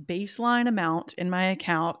got this baseline amount in my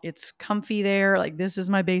account. It's comfy there. Like this is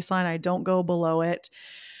my baseline. I don't go below it.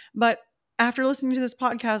 But after listening to this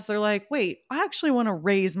podcast, they're like, wait, I actually want to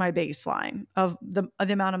raise my baseline of the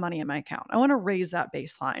amount of money in my account. I want to raise that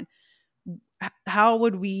baseline. How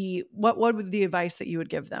would what would the advice that you would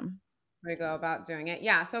give them? We go about doing it.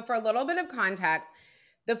 Yeah. So, for a little bit of context,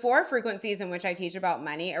 the four frequencies in which I teach about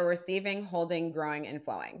money are receiving, holding, growing, and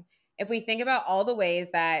flowing. If we think about all the ways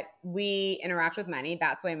that we interact with money,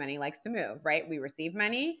 that's the way money likes to move, right? We receive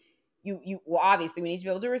money. Well, obviously, we need to be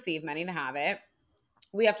able to receive money to have it.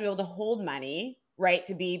 We have to be able to hold money, right?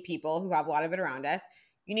 To be people who have a lot of it around us.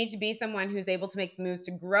 You need to be someone who's able to make moves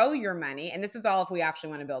to grow your money. And this is all if we actually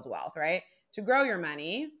want to build wealth, right? To grow your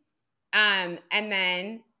money. And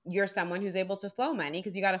then you're someone who's able to flow money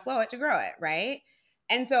because you got to flow it to grow it, right?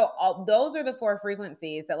 And so those are the four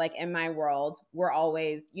frequencies that, like, in my world, we're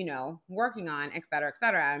always, working on, et cetera, et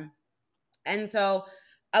cetera. And so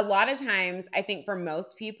a lot of times, I think for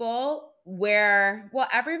most people,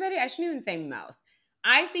 everybody, I shouldn't even say most.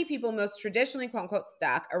 I see people most traditionally, quote unquote,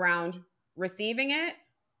 stuck around receiving it,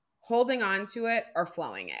 holding on to it, or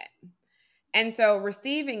flowing it. And so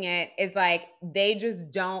receiving it is like they just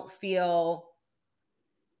don't feel,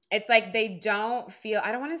 it's like they don't feel,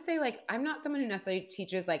 I don't want to say, like, I'm not someone who necessarily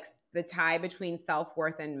teaches like the tie between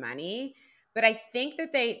self-worth and money, but I think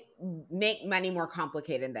that they make money more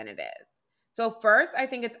complicated than it is. So first, I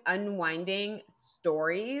think it's unwinding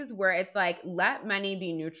stories where it's like, let money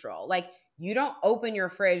be neutral. Like, you don't open your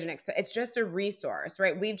fridge and expect, it's just a resource,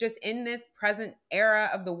 right? We've just, in this present era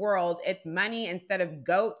of the world, it's money instead of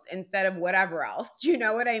goats, instead of whatever else. You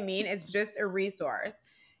know what I mean? It's just a resource.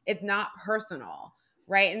 It's not personal,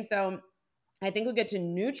 right? And so I think we get to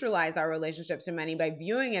neutralize our relationship to money by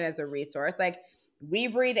viewing it as a resource. Like, we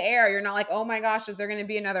breathe air. You're not like, oh my gosh, is there going to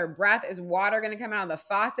be another breath? Is water going to come out of the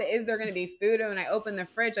faucet? Is there going to be food when I open the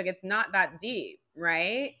fridge? Like, it's not that deep,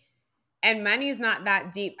 right? And money's not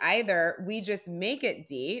that deep either. We just make it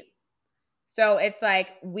deep. So it's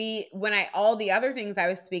like all the other things I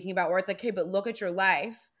was speaking about, where it's like, okay, but look at your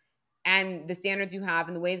life and the standards you have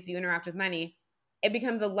and the ways you interact with money, it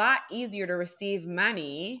becomes a lot easier to receive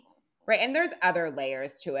money, right? And there's other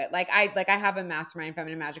layers to it. Like I have a mastermind,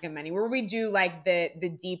 Feminine Magic and Money, where we do like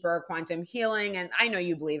the deeper quantum healing. And I know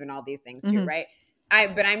you believe in all these things too, Mm-hmm. right?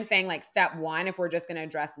 But I'm saying, like, step one, if we're just going to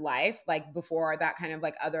address life, like before that kind of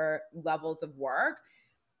like other levels of work,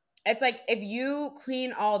 it's like, if you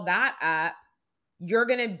clean all that up, you're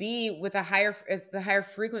going to be with the higher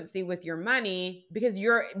frequency with your money, because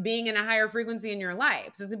you're being in a higher frequency in your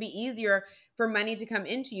life. So it's going to be easier for money to come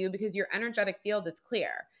into you because your energetic field is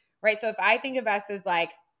clear, right? So if I think of us as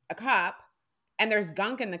like a cup, and there's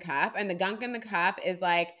gunk in the cup, and the gunk in the cup is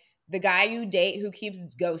like the guy you date who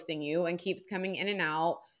keeps ghosting you and keeps coming in and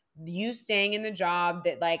out, you staying in the job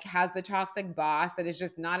that like has the toxic boss that is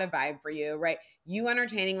just not a vibe for you, right? You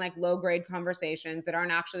entertaining like low grade conversations that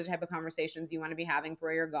aren't actually the type of conversations you want to be having for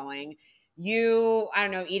where you're going. You, I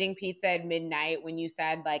don't know, eating pizza at midnight when you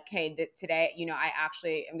said like, hey, today, I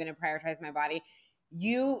actually am going to prioritize my body.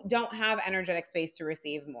 You don't have energetic space to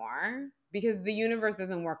receive more, because the universe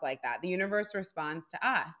doesn't work like that. The universe responds to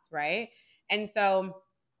us, right? And so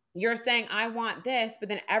you're saying, I want this, but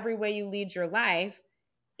then every way you lead your life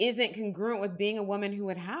isn't congruent with being a woman who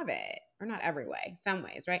would have it. Or not every way, some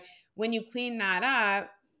ways, right? When you clean that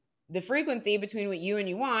up, the frequency between what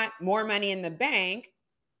you want, more money in the bank,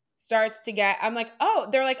 starts to get, I'm like, oh,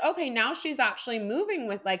 they're like, okay, now she's actually moving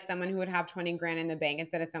with like someone who would have 20 grand in the bank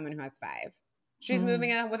instead of someone who has 5. She's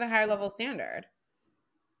moving with a higher level standard,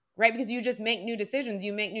 right? Because you just make new decisions,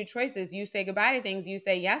 you make new choices, you say goodbye to things, you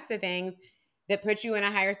say yes to things that put you in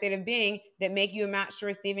a higher state of being, that make you a match to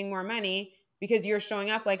receiving more money, because you're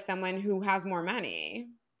showing up like someone who has more money.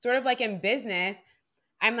 Sort of like in business,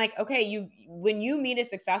 I'm like, okay, when you meet a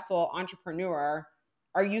successful entrepreneur,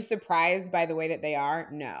 are you surprised by the way that they are?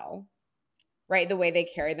 No. Right? The way they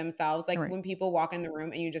carry themselves. Like Right. when people walk in the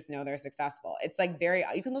room and you just know they're successful. It's like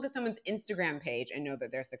you can look at someone's Instagram page and know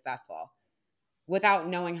that they're successful without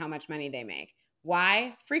knowing how much money they make.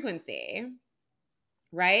 Why? Frequency.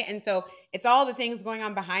 Right? And so it's all the things going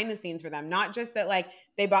on behind the scenes for them, not just that like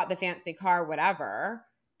they bought the fancy car, whatever.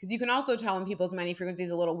 Because you can also tell when people's money frequency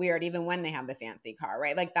is a little weird, even when they have the fancy car,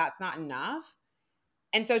 right? Like that's not enough.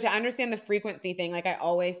 And so to understand the frequency thing, like I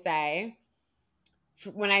always say,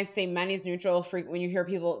 when I say money's neutral, when you hear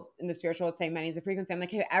people in the spiritual say money's a frequency, I'm like,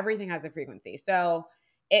 hey, everything has a frequency. So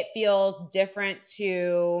it feels different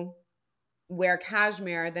to wear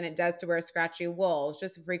cashmere than it does to wear scratchy wool. It's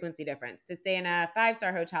just a frequency difference. To stay in a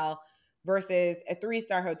 5-star hotel versus a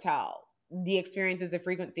 3-star hotel, the experience is a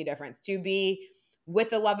frequency difference. To be with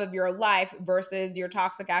the love of your life versus your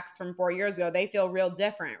toxic ex from 4 years ago, they feel real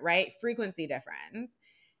different, right? Frequency difference.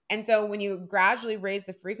 And so when you gradually raise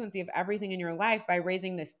the frequency of everything in your life by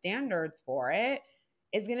raising the standards for it,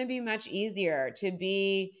 it's going to be much easier to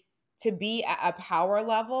be at a power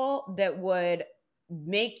level that would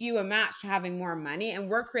make you a match to having more money. And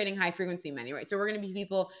we're creating high frequency money, right? So we're going to be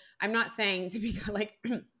people. I'm not saying to be like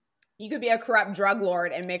you could be a corrupt drug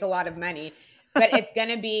lord and make a lot of money, but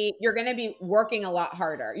you're going to be working a lot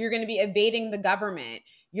harder. You're going to be evading the government.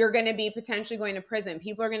 You're going to be potentially going to prison.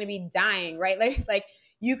 People are going to be dying, right? Like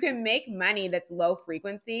you can make money that's low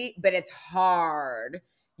frequency, but it's hard.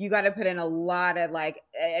 You got to put in a lot of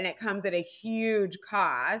and it comes at a huge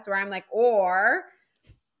cost. Where I'm like, or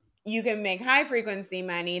you can make high frequency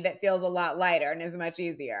money that feels a lot lighter and is much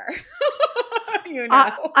easier. you I,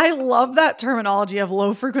 know? I love that terminology of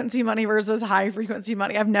low frequency money versus high frequency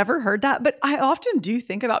money. I've never heard that, but I often do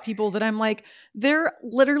think about people that I'm like, they're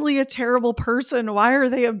literally a terrible person. Why are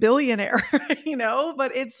they a billionaire?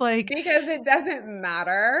 But it's like, Because it doesn't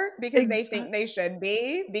matter, because they think exactly. they should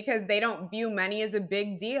be, because they don't view money as a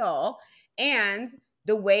big deal. And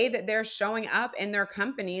the way that they're showing up in their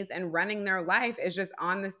companies and running their life is just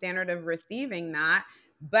on the standard of receiving that.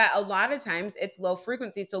 But a lot of times it's low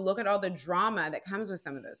frequency. So look at all the drama that comes with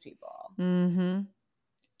some of those people. Mm-hmm.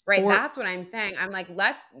 Right? Or That's what I'm saying. I'm like,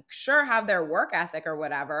 let's sure have their work ethic or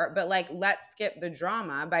whatever, but like, let's skip the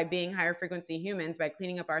drama by being higher frequency humans, by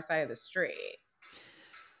cleaning up our side of the street.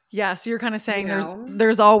 yeah, so you're kind of You saying there's know?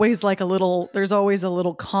 there's always like there's always a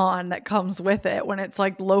little con that comes with it when it's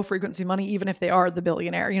like low frequency money, even if they are the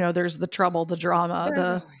billionaire. There's the trouble, the drama, There's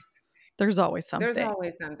always there's always There's something.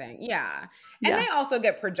 always something. Yeah. And Yeah, they also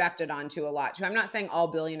get projected onto a lot too. I'm not saying all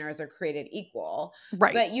billionaires are created equal,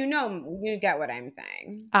 right. but you get what I'm saying.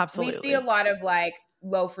 We see a Absolutely. lot of like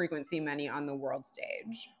low frequency money on the world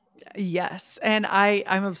stage. Yes. And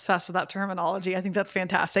I'm obsessed with that terminology. I think that's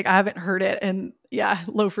fantastic. I haven't heard it. And yeah,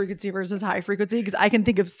 low frequency versus high frequency, because I can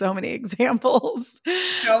think of so many examples.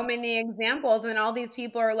 So many examples, and all these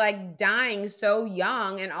people are like dying so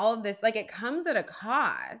young, and all of this, like, it comes at a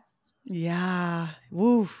cost. Yeah.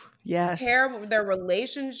 Woof. Yes. Terrible, their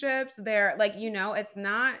relationships, they're like, it's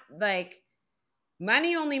not like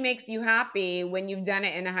money only makes you happy when you've done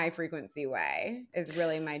it in a high frequency way, is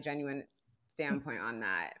really my genuine standpoint on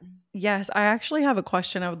that. Yes, I actually have a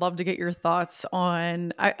question. I would love to get your thoughts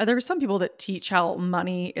on. There are some people that teach how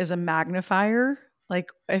money is a magnifier, like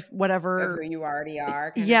if Of who whatever. you already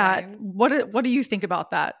are, kind of Yeah, vibes. what do you think about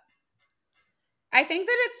that? I think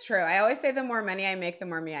that it's true. I always say the more money I make, the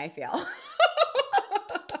more me I feel.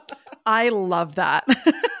 I love that.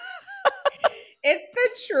 It's the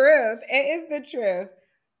truth. It is the truth.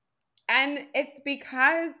 And it's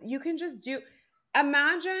because you can just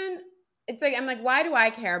imagine, it's like, I'm like, why do I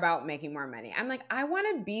care about making more money? I'm like, I want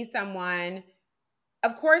to be someone,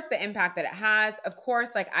 of course, the impact that it has. Of course,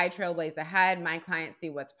 like, I trailblaze ahead. My clients see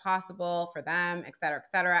what's possible for them, et cetera, et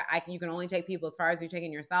cetera. You can only take people as far as you're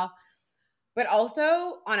taking yourself. But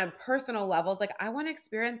also on a personal level, it's like, I want to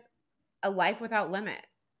experience a life without limits.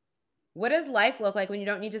 What does life look like when you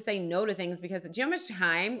don't need to say no to things? Because do you know how much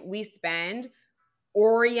time we spend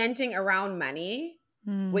orienting around money?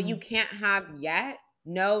 What you Mm, can't have yet?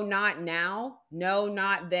 No, not now. No,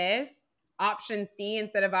 not this. Option C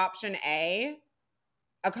instead of option A.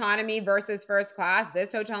 Economy versus first class.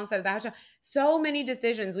 This hotel instead of that hotel. So many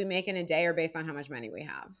decisions we make in a day are based on how much money we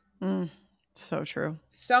have. mm, so true.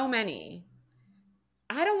 So many.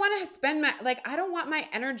 I don't want to spend I don't want my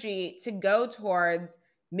energy to go towards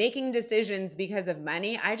making decisions because of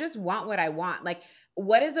money. I just want what I want. Like,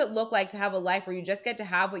 what does it look like to have a life where you just get to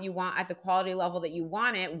have what you want at the quality level that you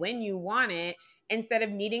want it when you want it, instead of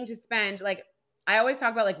needing to spend, like, I always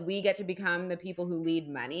talk about, like, we get to become the people who lead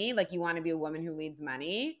money. Like, you want to be a woman who leads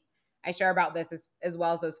money. I share about this as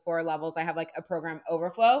well as those 4 levels. I have like a program,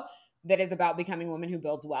 Overflow, that is about becoming a woman who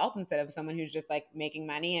builds wealth instead of someone who's just like making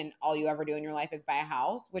money and all you ever do in your life is buy a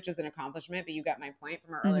house, which is an accomplishment, but you get my point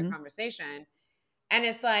from our earlier Hmm. conversation. And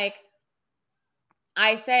it's like,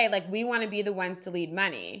 I say, like, we want to be the ones to lead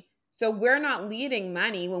money. So we're not leading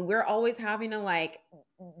money when we're always having to, like,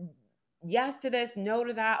 yes to this, no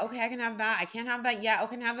to that. Okay, I can have that. I can't have that yet. I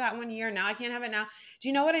can have that 1 year. Now I can't have it now. Do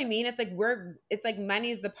you know what I mean? It's like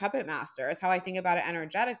money's the puppet master, is how I think about it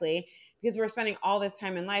energetically, because we're spending all this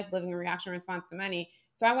time in life living in reaction response to money.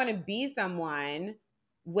 So I want to be someone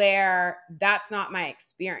where that's not my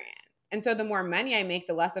experience. And so the more money I make,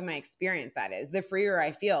 the less of my experience that is. The freer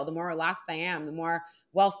I feel, the more relaxed I am, the more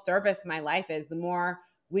well serviced my life is, the more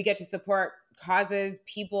we get to support causes,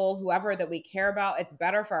 people, whoever that we care about. It's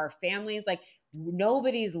better for our families. Like,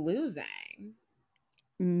 nobody's losing. I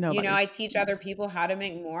Nobody's. teach Yeah. other people how to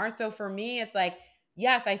make more. So for me, it's like,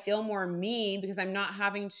 yes, I feel more me because I'm not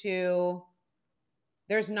having to.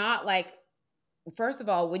 there's not like, first of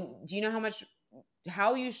all, do you know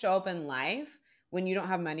how you show up in life when you don't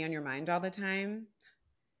have money on your mind all the time?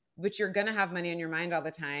 But you're going to have money on your mind all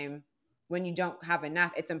the time when you don't have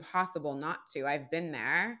enough. It's impossible not to. I've been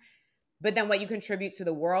there. But then what you contribute to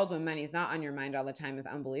the world when money's not on your mind all the time is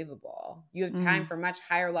unbelievable. You have time for much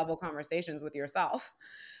higher level conversations with yourself,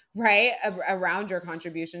 right? Around your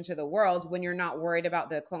contribution to the world when you're not worried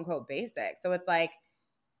about the quote unquote basics. So it's like,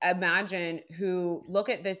 imagine who look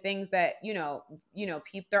at the things that,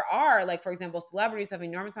 people, there are, like, for example, celebrities have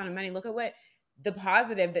enormous amount of money. Look at what the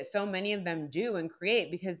positive that so many of them do and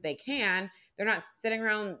create because they can. They're not sitting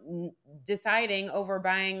around deciding over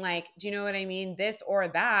buying, like, do you know what I mean? This or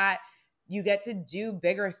that. You get to do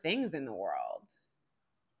bigger things in the world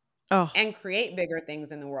Oh, and create bigger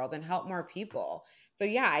things in the world and help more people. So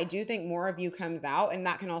yeah, I do think more of you comes out, and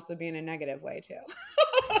that can also be in a negative way too.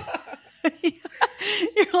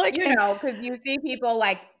 you're like, and Because you see people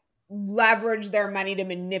like leverage their money to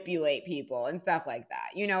manipulate people and stuff like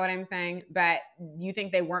that. You know what I'm saying? But you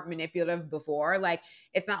think they weren't manipulative before? Like,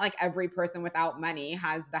 it's not like every person without money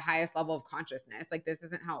has the highest level of consciousness. Like, this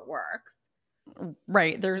isn't how it works.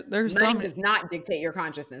 right. There's Money some, does not dictate your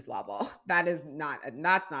consciousness level. That's not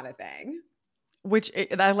a thing.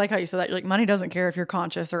 I like how you said that. You're like, money doesn't care if you're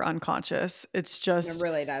conscious or unconscious. It's It just,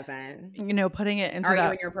 really doesn't. putting it into Are you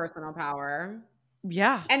that. in your personal power?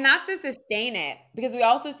 Yeah. And that's to sustain it, because we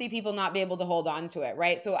also see people not be able to hold on to it,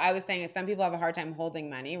 right? So I was saying some people have a hard time holding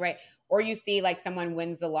money, right? Or you see like someone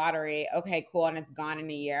wins the lottery, okay, cool, and it's gone in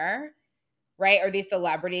a year, right? Or these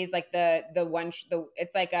celebrities, like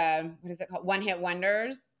it's like a, what is it called? One hit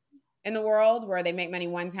wonders in the world where they make money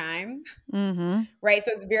one time, Mm-hmm. right?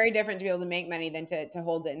 So it's very different to be able to make money than to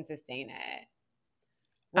hold it and sustain it.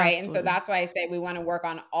 Right. And so Absolutely. that's why I say we want to work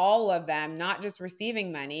on all of them, not just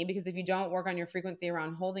receiving money, because if you don't work on your frequency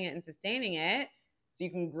around holding it and sustaining it, so you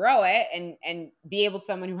can grow it and be able to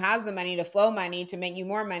someone who has the money to flow money to make you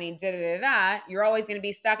more money, you're always going to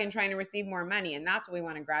be stuck in trying to receive more money. And that's what we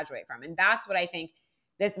want to graduate from. And that's what I think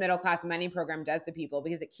this middle class money program does to people,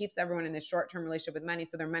 because it keeps everyone in this short-term relationship with money.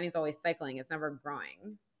 So their money's always cycling. It's never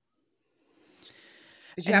growing.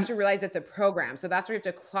 But you have And to realize it's a program. So that's where you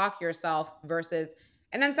have to clock yourself versus,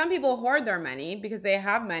 and then some people hoard their money because they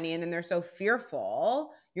have money and then they're so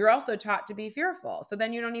fearful. You're also taught to be fearful. So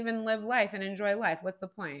then you don't even live life and enjoy life. What's the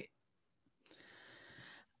point?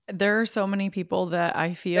 there are so many people that I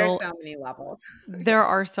There's feel so many levels. there Yeah.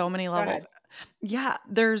 are so many Go ahead. levels. Yeah,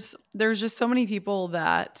 there's just so many people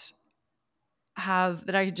that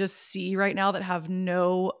I just see right now that have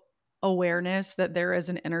no awareness that there is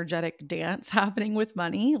an energetic dance happening with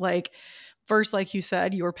money. Like, first, like you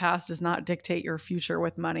said, your past does not dictate your future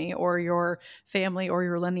with money or your family or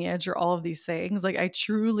your lineage or all of these things. Like, I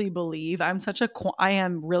truly believe I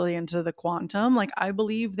am really into the quantum. Like, I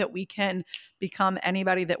believe that we can become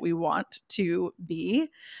anybody that we want to be.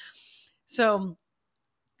 So,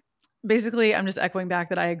 basically, I'm just echoing back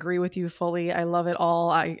that I agree with you fully. I love it all.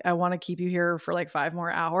 I want to keep you here for like 5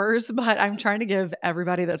 more hours, but I'm trying to give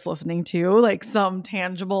everybody that's listening to like some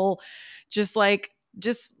tangible, just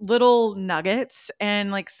little nuggets.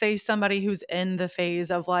 And like, say somebody who's in the phase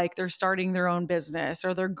of like they're starting their own business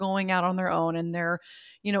or they're going out on their own and they're,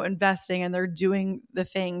 investing and they're doing the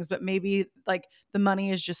things, but maybe like the money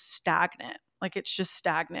is just stagnant. Like, it's just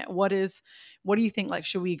stagnant. What do you think? Like,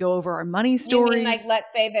 should we go over our money You mean like, stories?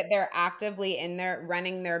 let's say that they're actively in there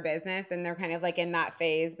running their business and they're kind of like in that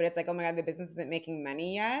phase, but it's like, oh my God, the business isn't making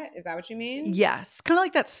money yet. Is that what you mean? Yes. Kind of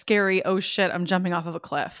like that scary, oh shit, I'm jumping off of a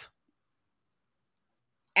cliff.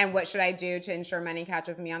 And what should I do to ensure money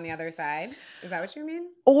catches me on the other side? Is that what you mean?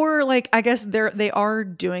 Or like, I guess they are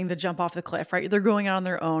doing the jump off the cliff, right? They're going out on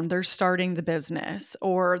their own. They're starting the business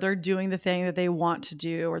or they're doing the thing that they want to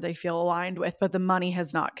do or they feel aligned with, but the money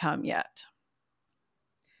has not come yet.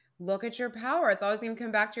 Look at your power. It's always going to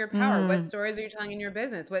come back to your power. What Mm, stories are you telling in your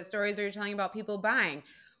business? What stories are you telling about people buying?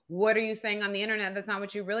 What are you saying on the internet that's not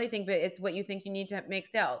what you really think, but it's what you think you need to make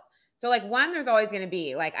sales? So, like, one, there's always going to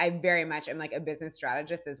be, like, I very much am like a business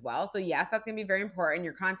strategist as well. So, yes, that's going to be very important.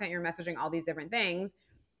 Your content, your messaging, all these different things.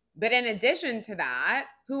 But in addition to that,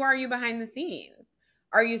 who are you behind the scenes?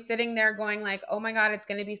 Are you sitting there going like, "Oh my God, it's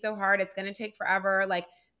going to be so hard. It's going to take forever. Like,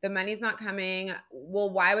 the money's not coming. Well,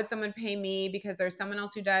 why would someone pay me? Because there's someone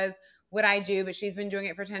else who does what I do, but she's been doing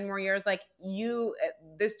it for 10 more years." Like,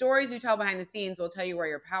 the stories you tell behind the scenes will tell you where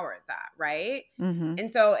your power is at, right? mm-hmm. And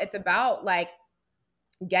so it's about like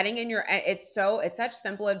getting in your, it's such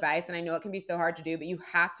simple advice, and I know it can be so hard to do, but you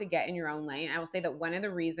have to get in your own lane. I will say that one of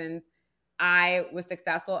the reasons I was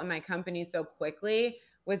successful in my company so quickly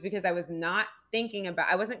was because I was not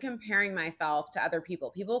I wasn't comparing myself to other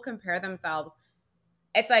people. People compare themselves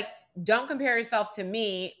It's like, don't compare yourself to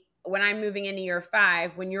me when I'm moving into year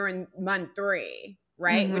 5 when you're in month 3,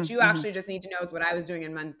 right? Which Mm-hmm, you mm-hmm. actually just need to know is what I was doing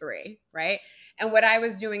in month 3, right? And what I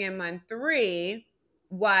was doing in month 3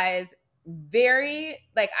 was very,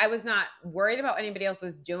 like, I was not worried about what anybody else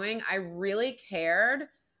was doing. I really cared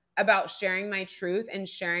about sharing my truth and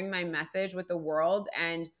sharing my message with the world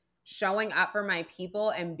and showing up for my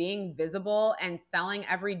people and being visible and selling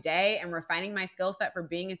every day and refining my skill set for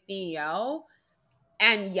being a CEO.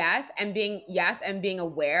 And being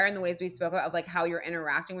aware in the ways we spoke about of like how you're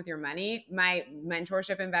interacting with your money. My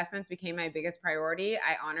mentorship investments became my biggest priority.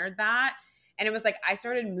 I honored that. And it was like I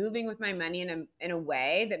started moving with my money in a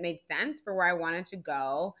way that made sense for where I wanted to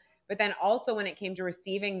go. But then also when it came to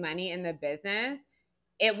receiving money in the business,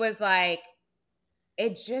 it was like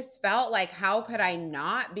it just felt like how could I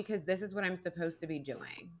not, because this is what I'm supposed to be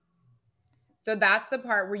doing. So that's the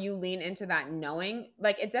part where you lean into that knowing,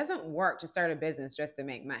 like it doesn't work to start a business just to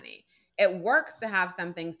make money. It works to have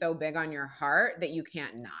something so big on your heart that you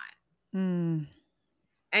can't not. Mm.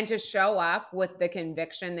 And to show up with the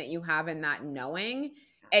conviction that you have in that knowing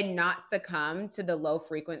and not succumb to the low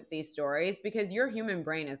frequency stories, because your human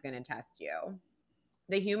brain is going to test you.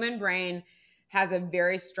 The human brain has a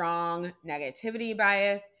very strong negativity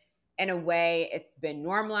bias. In a way, it's been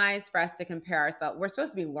normalized for us to compare ourselves. We're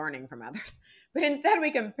supposed to be learning from others, but instead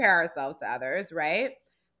we compare ourselves to others, right?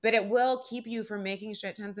 But it will keep you from making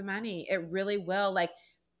shit tons of money. It really will. Like,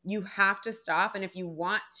 you have to stop. And if you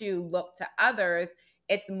want to look to others,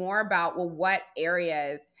 it's more about, well, what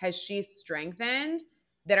areas has she strengthened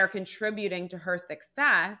that are contributing to her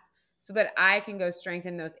success, so that I can go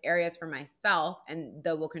strengthen those areas for myself and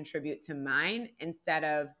that will contribute to mine, instead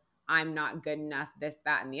of I'm not good enough, this,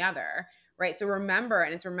 that, and the other. Right. So remember,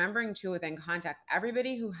 and it's remembering too within context,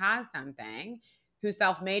 everybody who has something, who's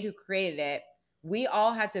self-made, who created it, we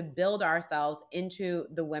all had to build ourselves into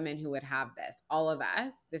the women who would have this. All of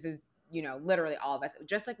us. This is, literally all of us.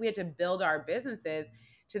 Just like we had to build our businesses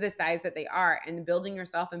to the size that they are. And building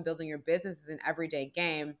yourself and building your business is an everyday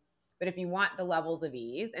game. But if you want the levels of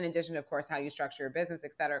ease, in addition to, of course, how you structure your business,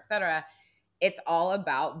 et cetera, it's all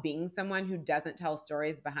about being someone who doesn't tell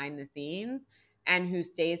stories behind the scenes and who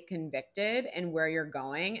stays convicted in where you're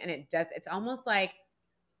going. And it's almost like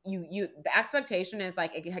the expectation is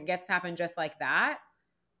like it gets to happen just like that.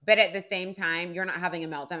 But at the same time, you're not having a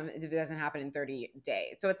meltdown if it doesn't happen in 30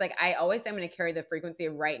 days. So it's like, I always say I'm going to carry the frequency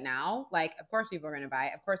of right now. Like, of course people are going to buy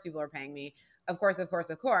it. Of course people are paying me. Of course,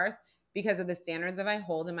 because of the standards that I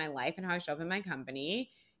hold in my life and how I show up in my company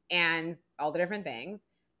and all the different things.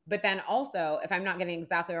 But then also, if I'm not getting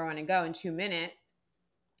exactly where I want to go in 2 minutes,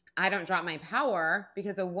 I don't drop my power,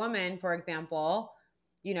 because a woman, for example,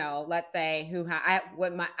 let's say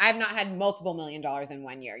I've not had multiple $1 million in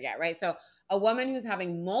 1 year yet, right? So a woman who's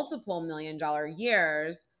having multiple $1 million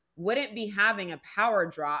years wouldn't be having a power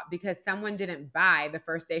drop because someone didn't buy the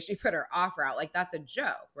first day she put her offer out. Like, that's a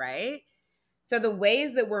joke, right? So the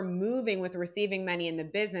ways that we're moving with receiving money in the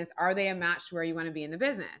business, are they a match to where you want to be in the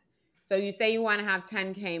business? So you say you want to have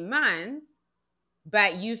 10K months,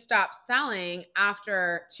 but you stop selling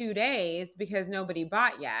after 2 days because nobody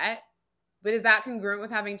bought yet. But is that congruent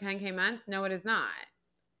with having 10K months? No, it is not.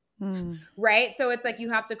 Mm. Right? So it's like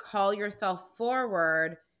you have to call yourself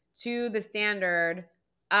forward to the standard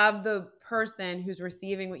of the person who's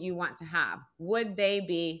receiving what you want to have. Would they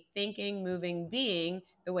be thinking, moving, being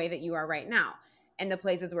the way that you are right now? And the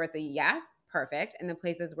places where it's a yes, perfect. And the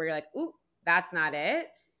places where you're like, ooh, that's not it,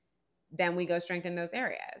 then we go strengthen those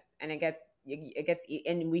areas. And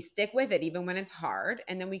and we stick with it even when it's hard.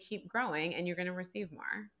 And then we keep growing, and you're going to receive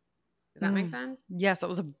more. Does that make Mm. sense? Yes, that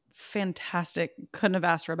was a fantastic, couldn't have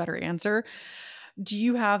asked for a better answer. Do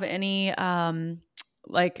you have any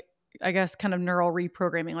like, I guess, kind of neural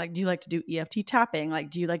reprogramming? Like, do you like to do EFT tapping? Like,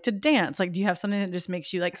 do you like to dance? Like, do you have something that just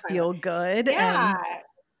makes you like feel good? Yeah.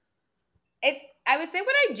 And I would say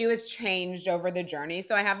what I do has changed over the journey.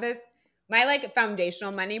 So I have my like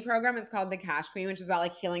foundational money program. It's called the Cash Queen, which is about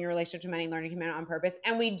like healing your relationship to money, learning to commit on purpose.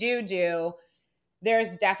 And there's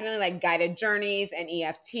definitely like guided journeys and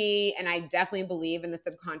EFT. And I definitely believe in the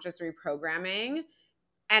subconscious reprogramming.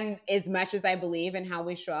 And as much as I believe in how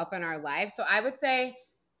we show up in our life. So I would say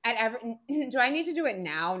do I need to do it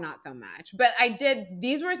now? Not so much. But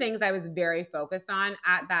these were things I was very focused on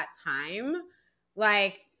at that time.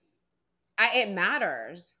 Like, it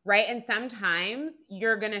matters, right? And sometimes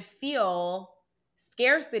you're going to feel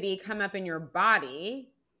scarcity come up in your body,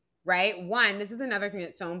 right? One, this is another thing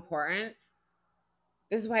that's so important.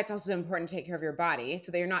 this is why it's also important to take care of your body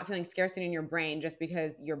so that you're not feeling scarcity in your brain just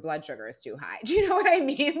because your blood sugar is too high. Do you know what I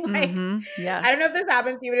mean? Like, Mm-hmm. I don't know Yes. if this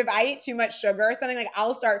happens to you, but if I eat too much sugar or something, like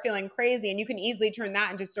I'll start feeling crazy. And you can easily turn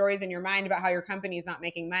that into stories in your mind about how your company is not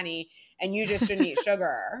making money and you just shouldn't eat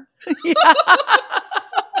sugar. Yeah.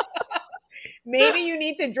 Maybe you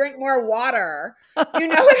need to drink more water. You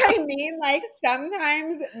know what I mean? Like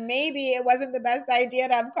sometimes maybe it wasn't the best idea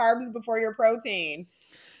to have carbs before your protein.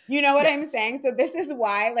 You know what I'm Yes. saying? So this is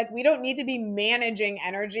why, like, we don't need to be managing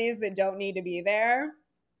energies that don't need to be there.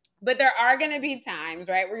 But there are going to be times,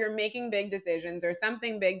 right, where you're making big decisions or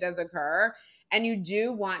something big does occur, and you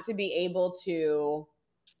do want to be able to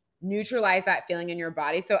neutralize that feeling in your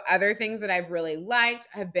body. So other things that I've really liked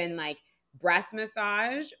have been like breast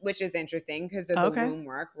massage, which is interesting because of the Okay. womb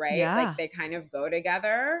work, right? Like Yeah. they kind of go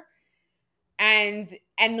together, and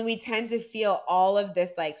we tend to feel all of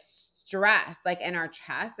this like stress like in our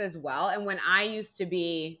chest as well. And when I used to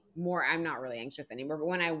be more, I'm not really anxious anymore, but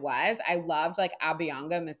when I loved like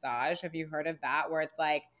abhyanga massage. Have you heard of that, where it's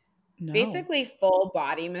like No. basically full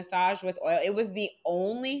body massage with oil? It was the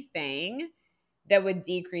only thing that would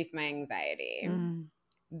decrease my anxiety. Mm.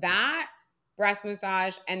 That, breast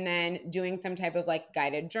massage, and then doing some type of like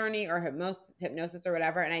guided journey or hypnosis or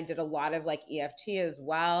whatever. And I did a lot of like EFT as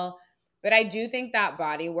well. But I do think that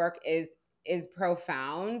body work is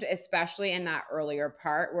profound, especially in that earlier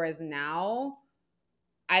part. Whereas now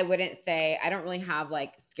I wouldn't say, I don't really have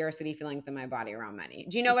like scarcity feelings in my body around money.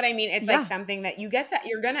 Do you know what I mean? It's like Yeah. something that you're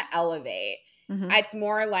going to elevate. Mm-hmm. It's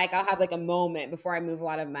more like I'll have like a moment before I move a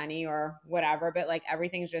lot of money or whatever, but like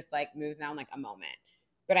everything's just like moves now in like a moment.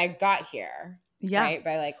 But I got here, Yeah. right?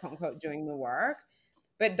 By like quote unquote doing the work.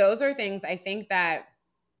 But those are things I think that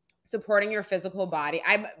supporting your physical body.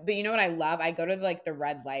 But you know what I love? I go to like the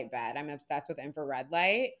red light bed. I'm obsessed with infrared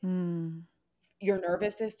light. Mm. Your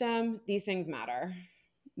nervous system, these things matter.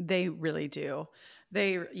 They really do.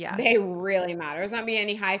 They Yes. really matter. There's not be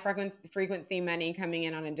any high frequency money coming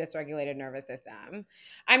in on a dysregulated nervous system.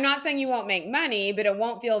 I'm not saying you won't make money, but it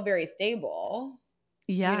won't feel very stable,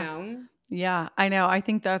 you Yeah. know? Yeah. I know. I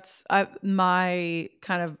think that's my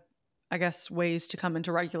kind of, I guess, ways to come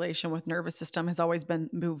into regulation with nervous system has always been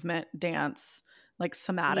movement, dance, like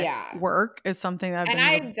somatic Yeah. work is something that I've And been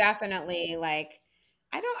I able to. definitely like,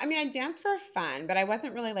 I mean, I dance for fun, but I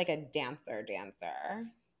wasn't really like a dancer.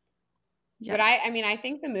 Yeah. But I mean, I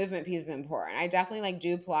think the movement piece is important. I definitely like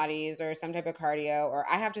do Pilates or some type of cardio, or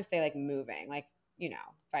I have to stay like moving, like,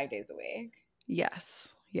 5 days a week.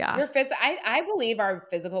 Yes. Yeah. I believe our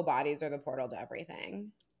physical bodies are the portal to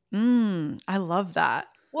everything. I love that.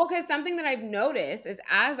 Well, because something that I've noticed is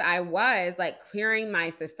as I was like clearing my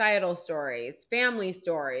societal stories, family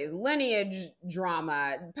stories, lineage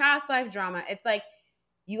drama, past life drama, it's like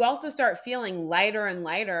you also start feeling lighter and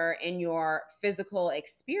lighter in your physical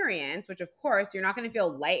experience, which of course you're not going to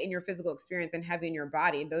feel light in your physical experience and heavy in your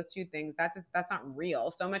body. Those two things, that's not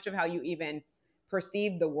real. So much of how you even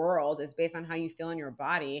perceive the world is based on how you feel in your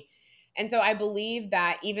body. And so I believe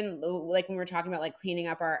that even like when we're talking about like cleaning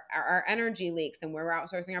up our energy leaks and where we're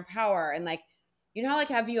outsourcing our power and like, how like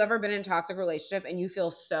have you ever been in a toxic relationship and you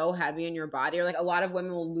feel so heavy in your body, or like a lot of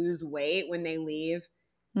women will lose weight when they leave,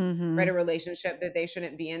 right, Mm-hmm. a relationship that they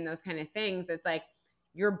shouldn't be in, those kind of things. It's like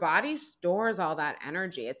your body stores all that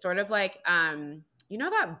energy. It's sort of like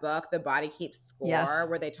that book The Body Keeps Score, Yes.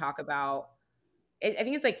 where they talk about I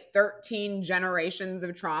think it's like 13 generations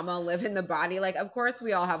of trauma live in the body. Like, of course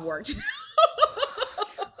we all have work to do.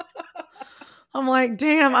 I'm like,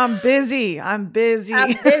 damn, I'm busy. I'm busy.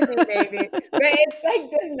 I'm busy, baby. But it's like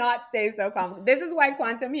does not stay so calm. This is why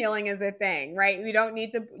quantum healing is a thing, right? You doesn't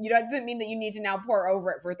mean that you need to now pour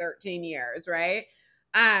over it for 13 years, right?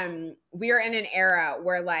 We are in an era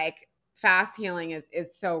where like fast healing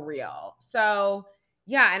is so real. So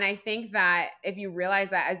yeah, and I think that if you realize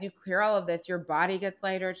that as you clear all of this, your body gets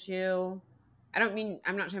lighter too. I'm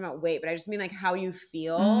not talking about weight, but I just mean like how you hmm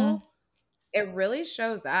feel. It really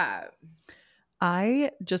shows up. I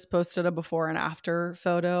just posted a before and after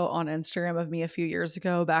photo on Instagram of me a few years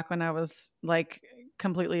ago, back when I was like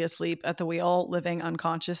completely asleep at the wheel, living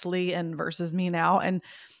unconsciously, and versus me now. And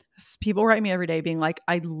people write me every day being like,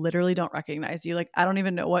 I literally don't recognize you. Like, I don't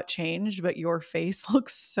even know what changed, but your face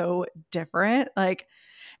looks so different. Like,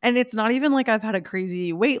 and it's not even like I've had a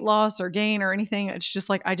crazy weight loss or gain or anything. It's just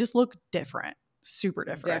like I just look different, super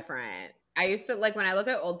different. Different. I used to like when I look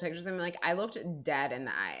at old pictures, I'm like, I looked dead in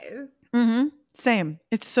the eyes. Same.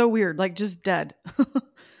 It's so weird. Like just dead.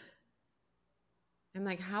 I'm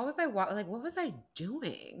like, how was like, what was I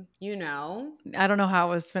doing? I don't know how I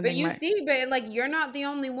was But spending you my. see, but like, you're not the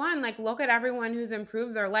only one. Like, look at everyone who's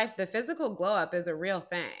improved their life. The physical glow up is a real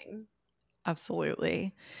thing.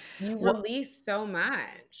 Absolutely. You Well, release so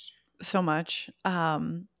much. so much.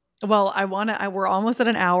 Well, we're almost at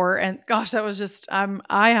an hour, and gosh, that was just,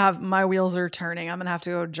 I have, my wheels are turning. I'm going to have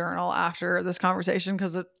to go journal after this conversation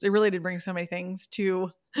because it really did bring so many things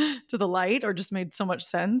to the light, or just made so much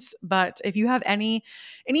sense. But if you have any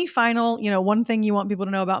final, one thing you want people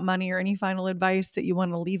to know about money, or any final advice that you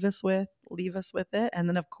want to leave us with it. And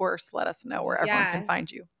then of course, let us know where everyone can Yes.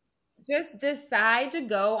 find you. Just decide to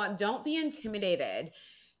go on. Don't be intimidated.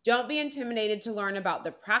 Don't be intimidated to learn about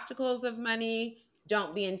the practicals of money.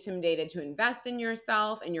 Don't be intimidated to invest in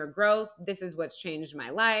yourself and your growth. This is what's changed my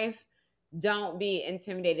life. Don't be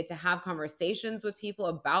intimidated to have conversations with people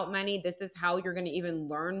about money. This is how you're going to even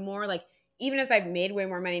learn more. Like, even as I've made way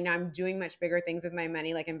more money, now I'm doing much bigger things with my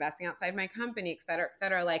money, like investing outside my company, et cetera, et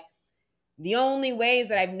cetera. Like, the only ways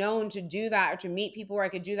that I've known to do that, or to meet people where I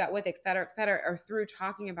could do that with, et cetera, are through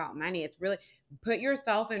talking about money. It's really, put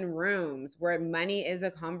yourself in rooms where money is a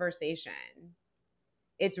conversation.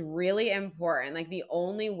 It's really important. Like, the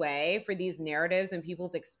only way for these narratives and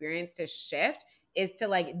people's experience to shift is to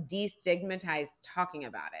like destigmatize talking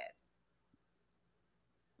about it.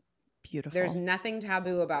 There's Beautiful. nothing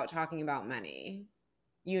taboo about talking about money.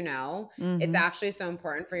 It's Hmm. actually so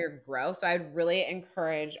important for your growth. So I'd really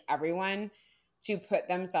encourage everyone to put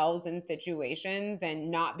themselves in situations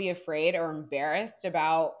and not be afraid or embarrassed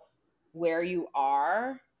about where you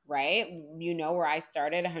are, right? Where I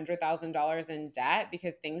started, $100,000 in debt,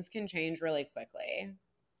 because things can change really quickly.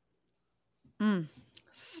 Mm.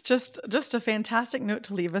 It's just a fantastic note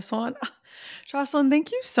to leave us on. Jocelyn,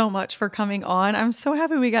 thank you so much for coming on. I'm so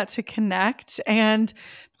happy we got to connect. And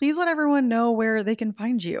please let everyone know where they can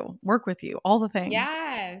find you, work with you, all the things.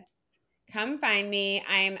 Yes. Come find me.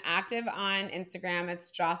 I am active on Instagram.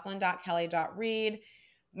 It's jocelyn.kelly.reid.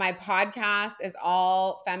 My podcast is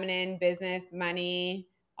all feminine, business, money,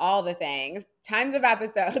 all the things. Tons of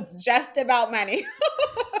episodes just about money.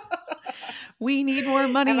 We need more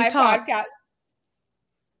And money my talk. podcast,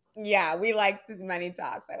 yeah, we like money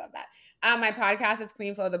talks. I love that. My podcast is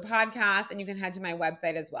Queen Flow the Podcast, and you can head to my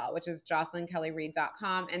website as well, which is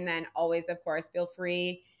jocelynkellyreid.com. And then always, of course, feel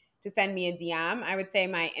free to send me a DM. I would say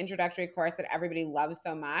my introductory course that everybody loves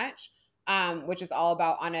so much, which is all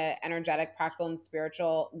about, on an energetic, practical, and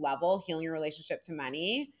spiritual level, healing your relationship to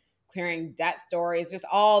money, clearing debt stories, just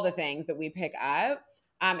all the things that we pick up.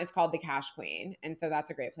 It's called The Cash Queen. And so that's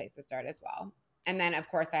a great place to start as well. And then, of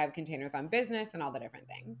course, I have containers on business and all the different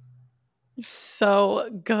things. So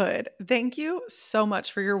good. Thank you so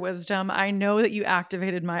much for your wisdom. I know that you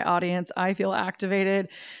activated my audience. I feel activated.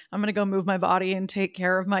 I'm going to go move my body and take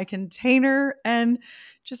care of my container. And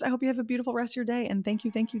just, I hope you have a beautiful rest of your day. And thank you,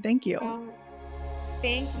 thank you, thank you. Oh,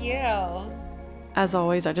 thank you. As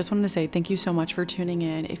always, I just wanted to say thank you so much for tuning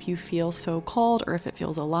in. If you feel so called, or if it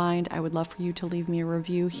feels aligned, I would love for you to leave me a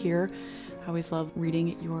review here. I always love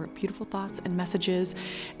reading your beautiful thoughts and messages.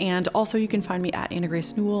 And also, you can find me at Anna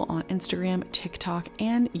Grace Newell on Instagram, TikTok,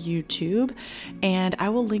 and YouTube. And I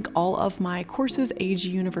will link all of my courses, AG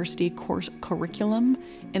University course curriculum,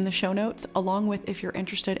 in the show notes, along with, if you're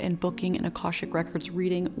interested in booking an Akashic Records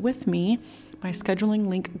reading with me, my scheduling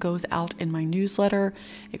link goes out in my newsletter.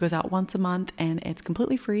 It goes out once a month and it's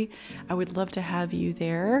completely free. I would love to have you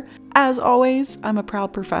there. As always, I'm a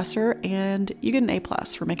proud professor and you get an A+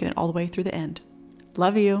 for making it all the way through the end.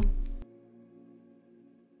 Love you.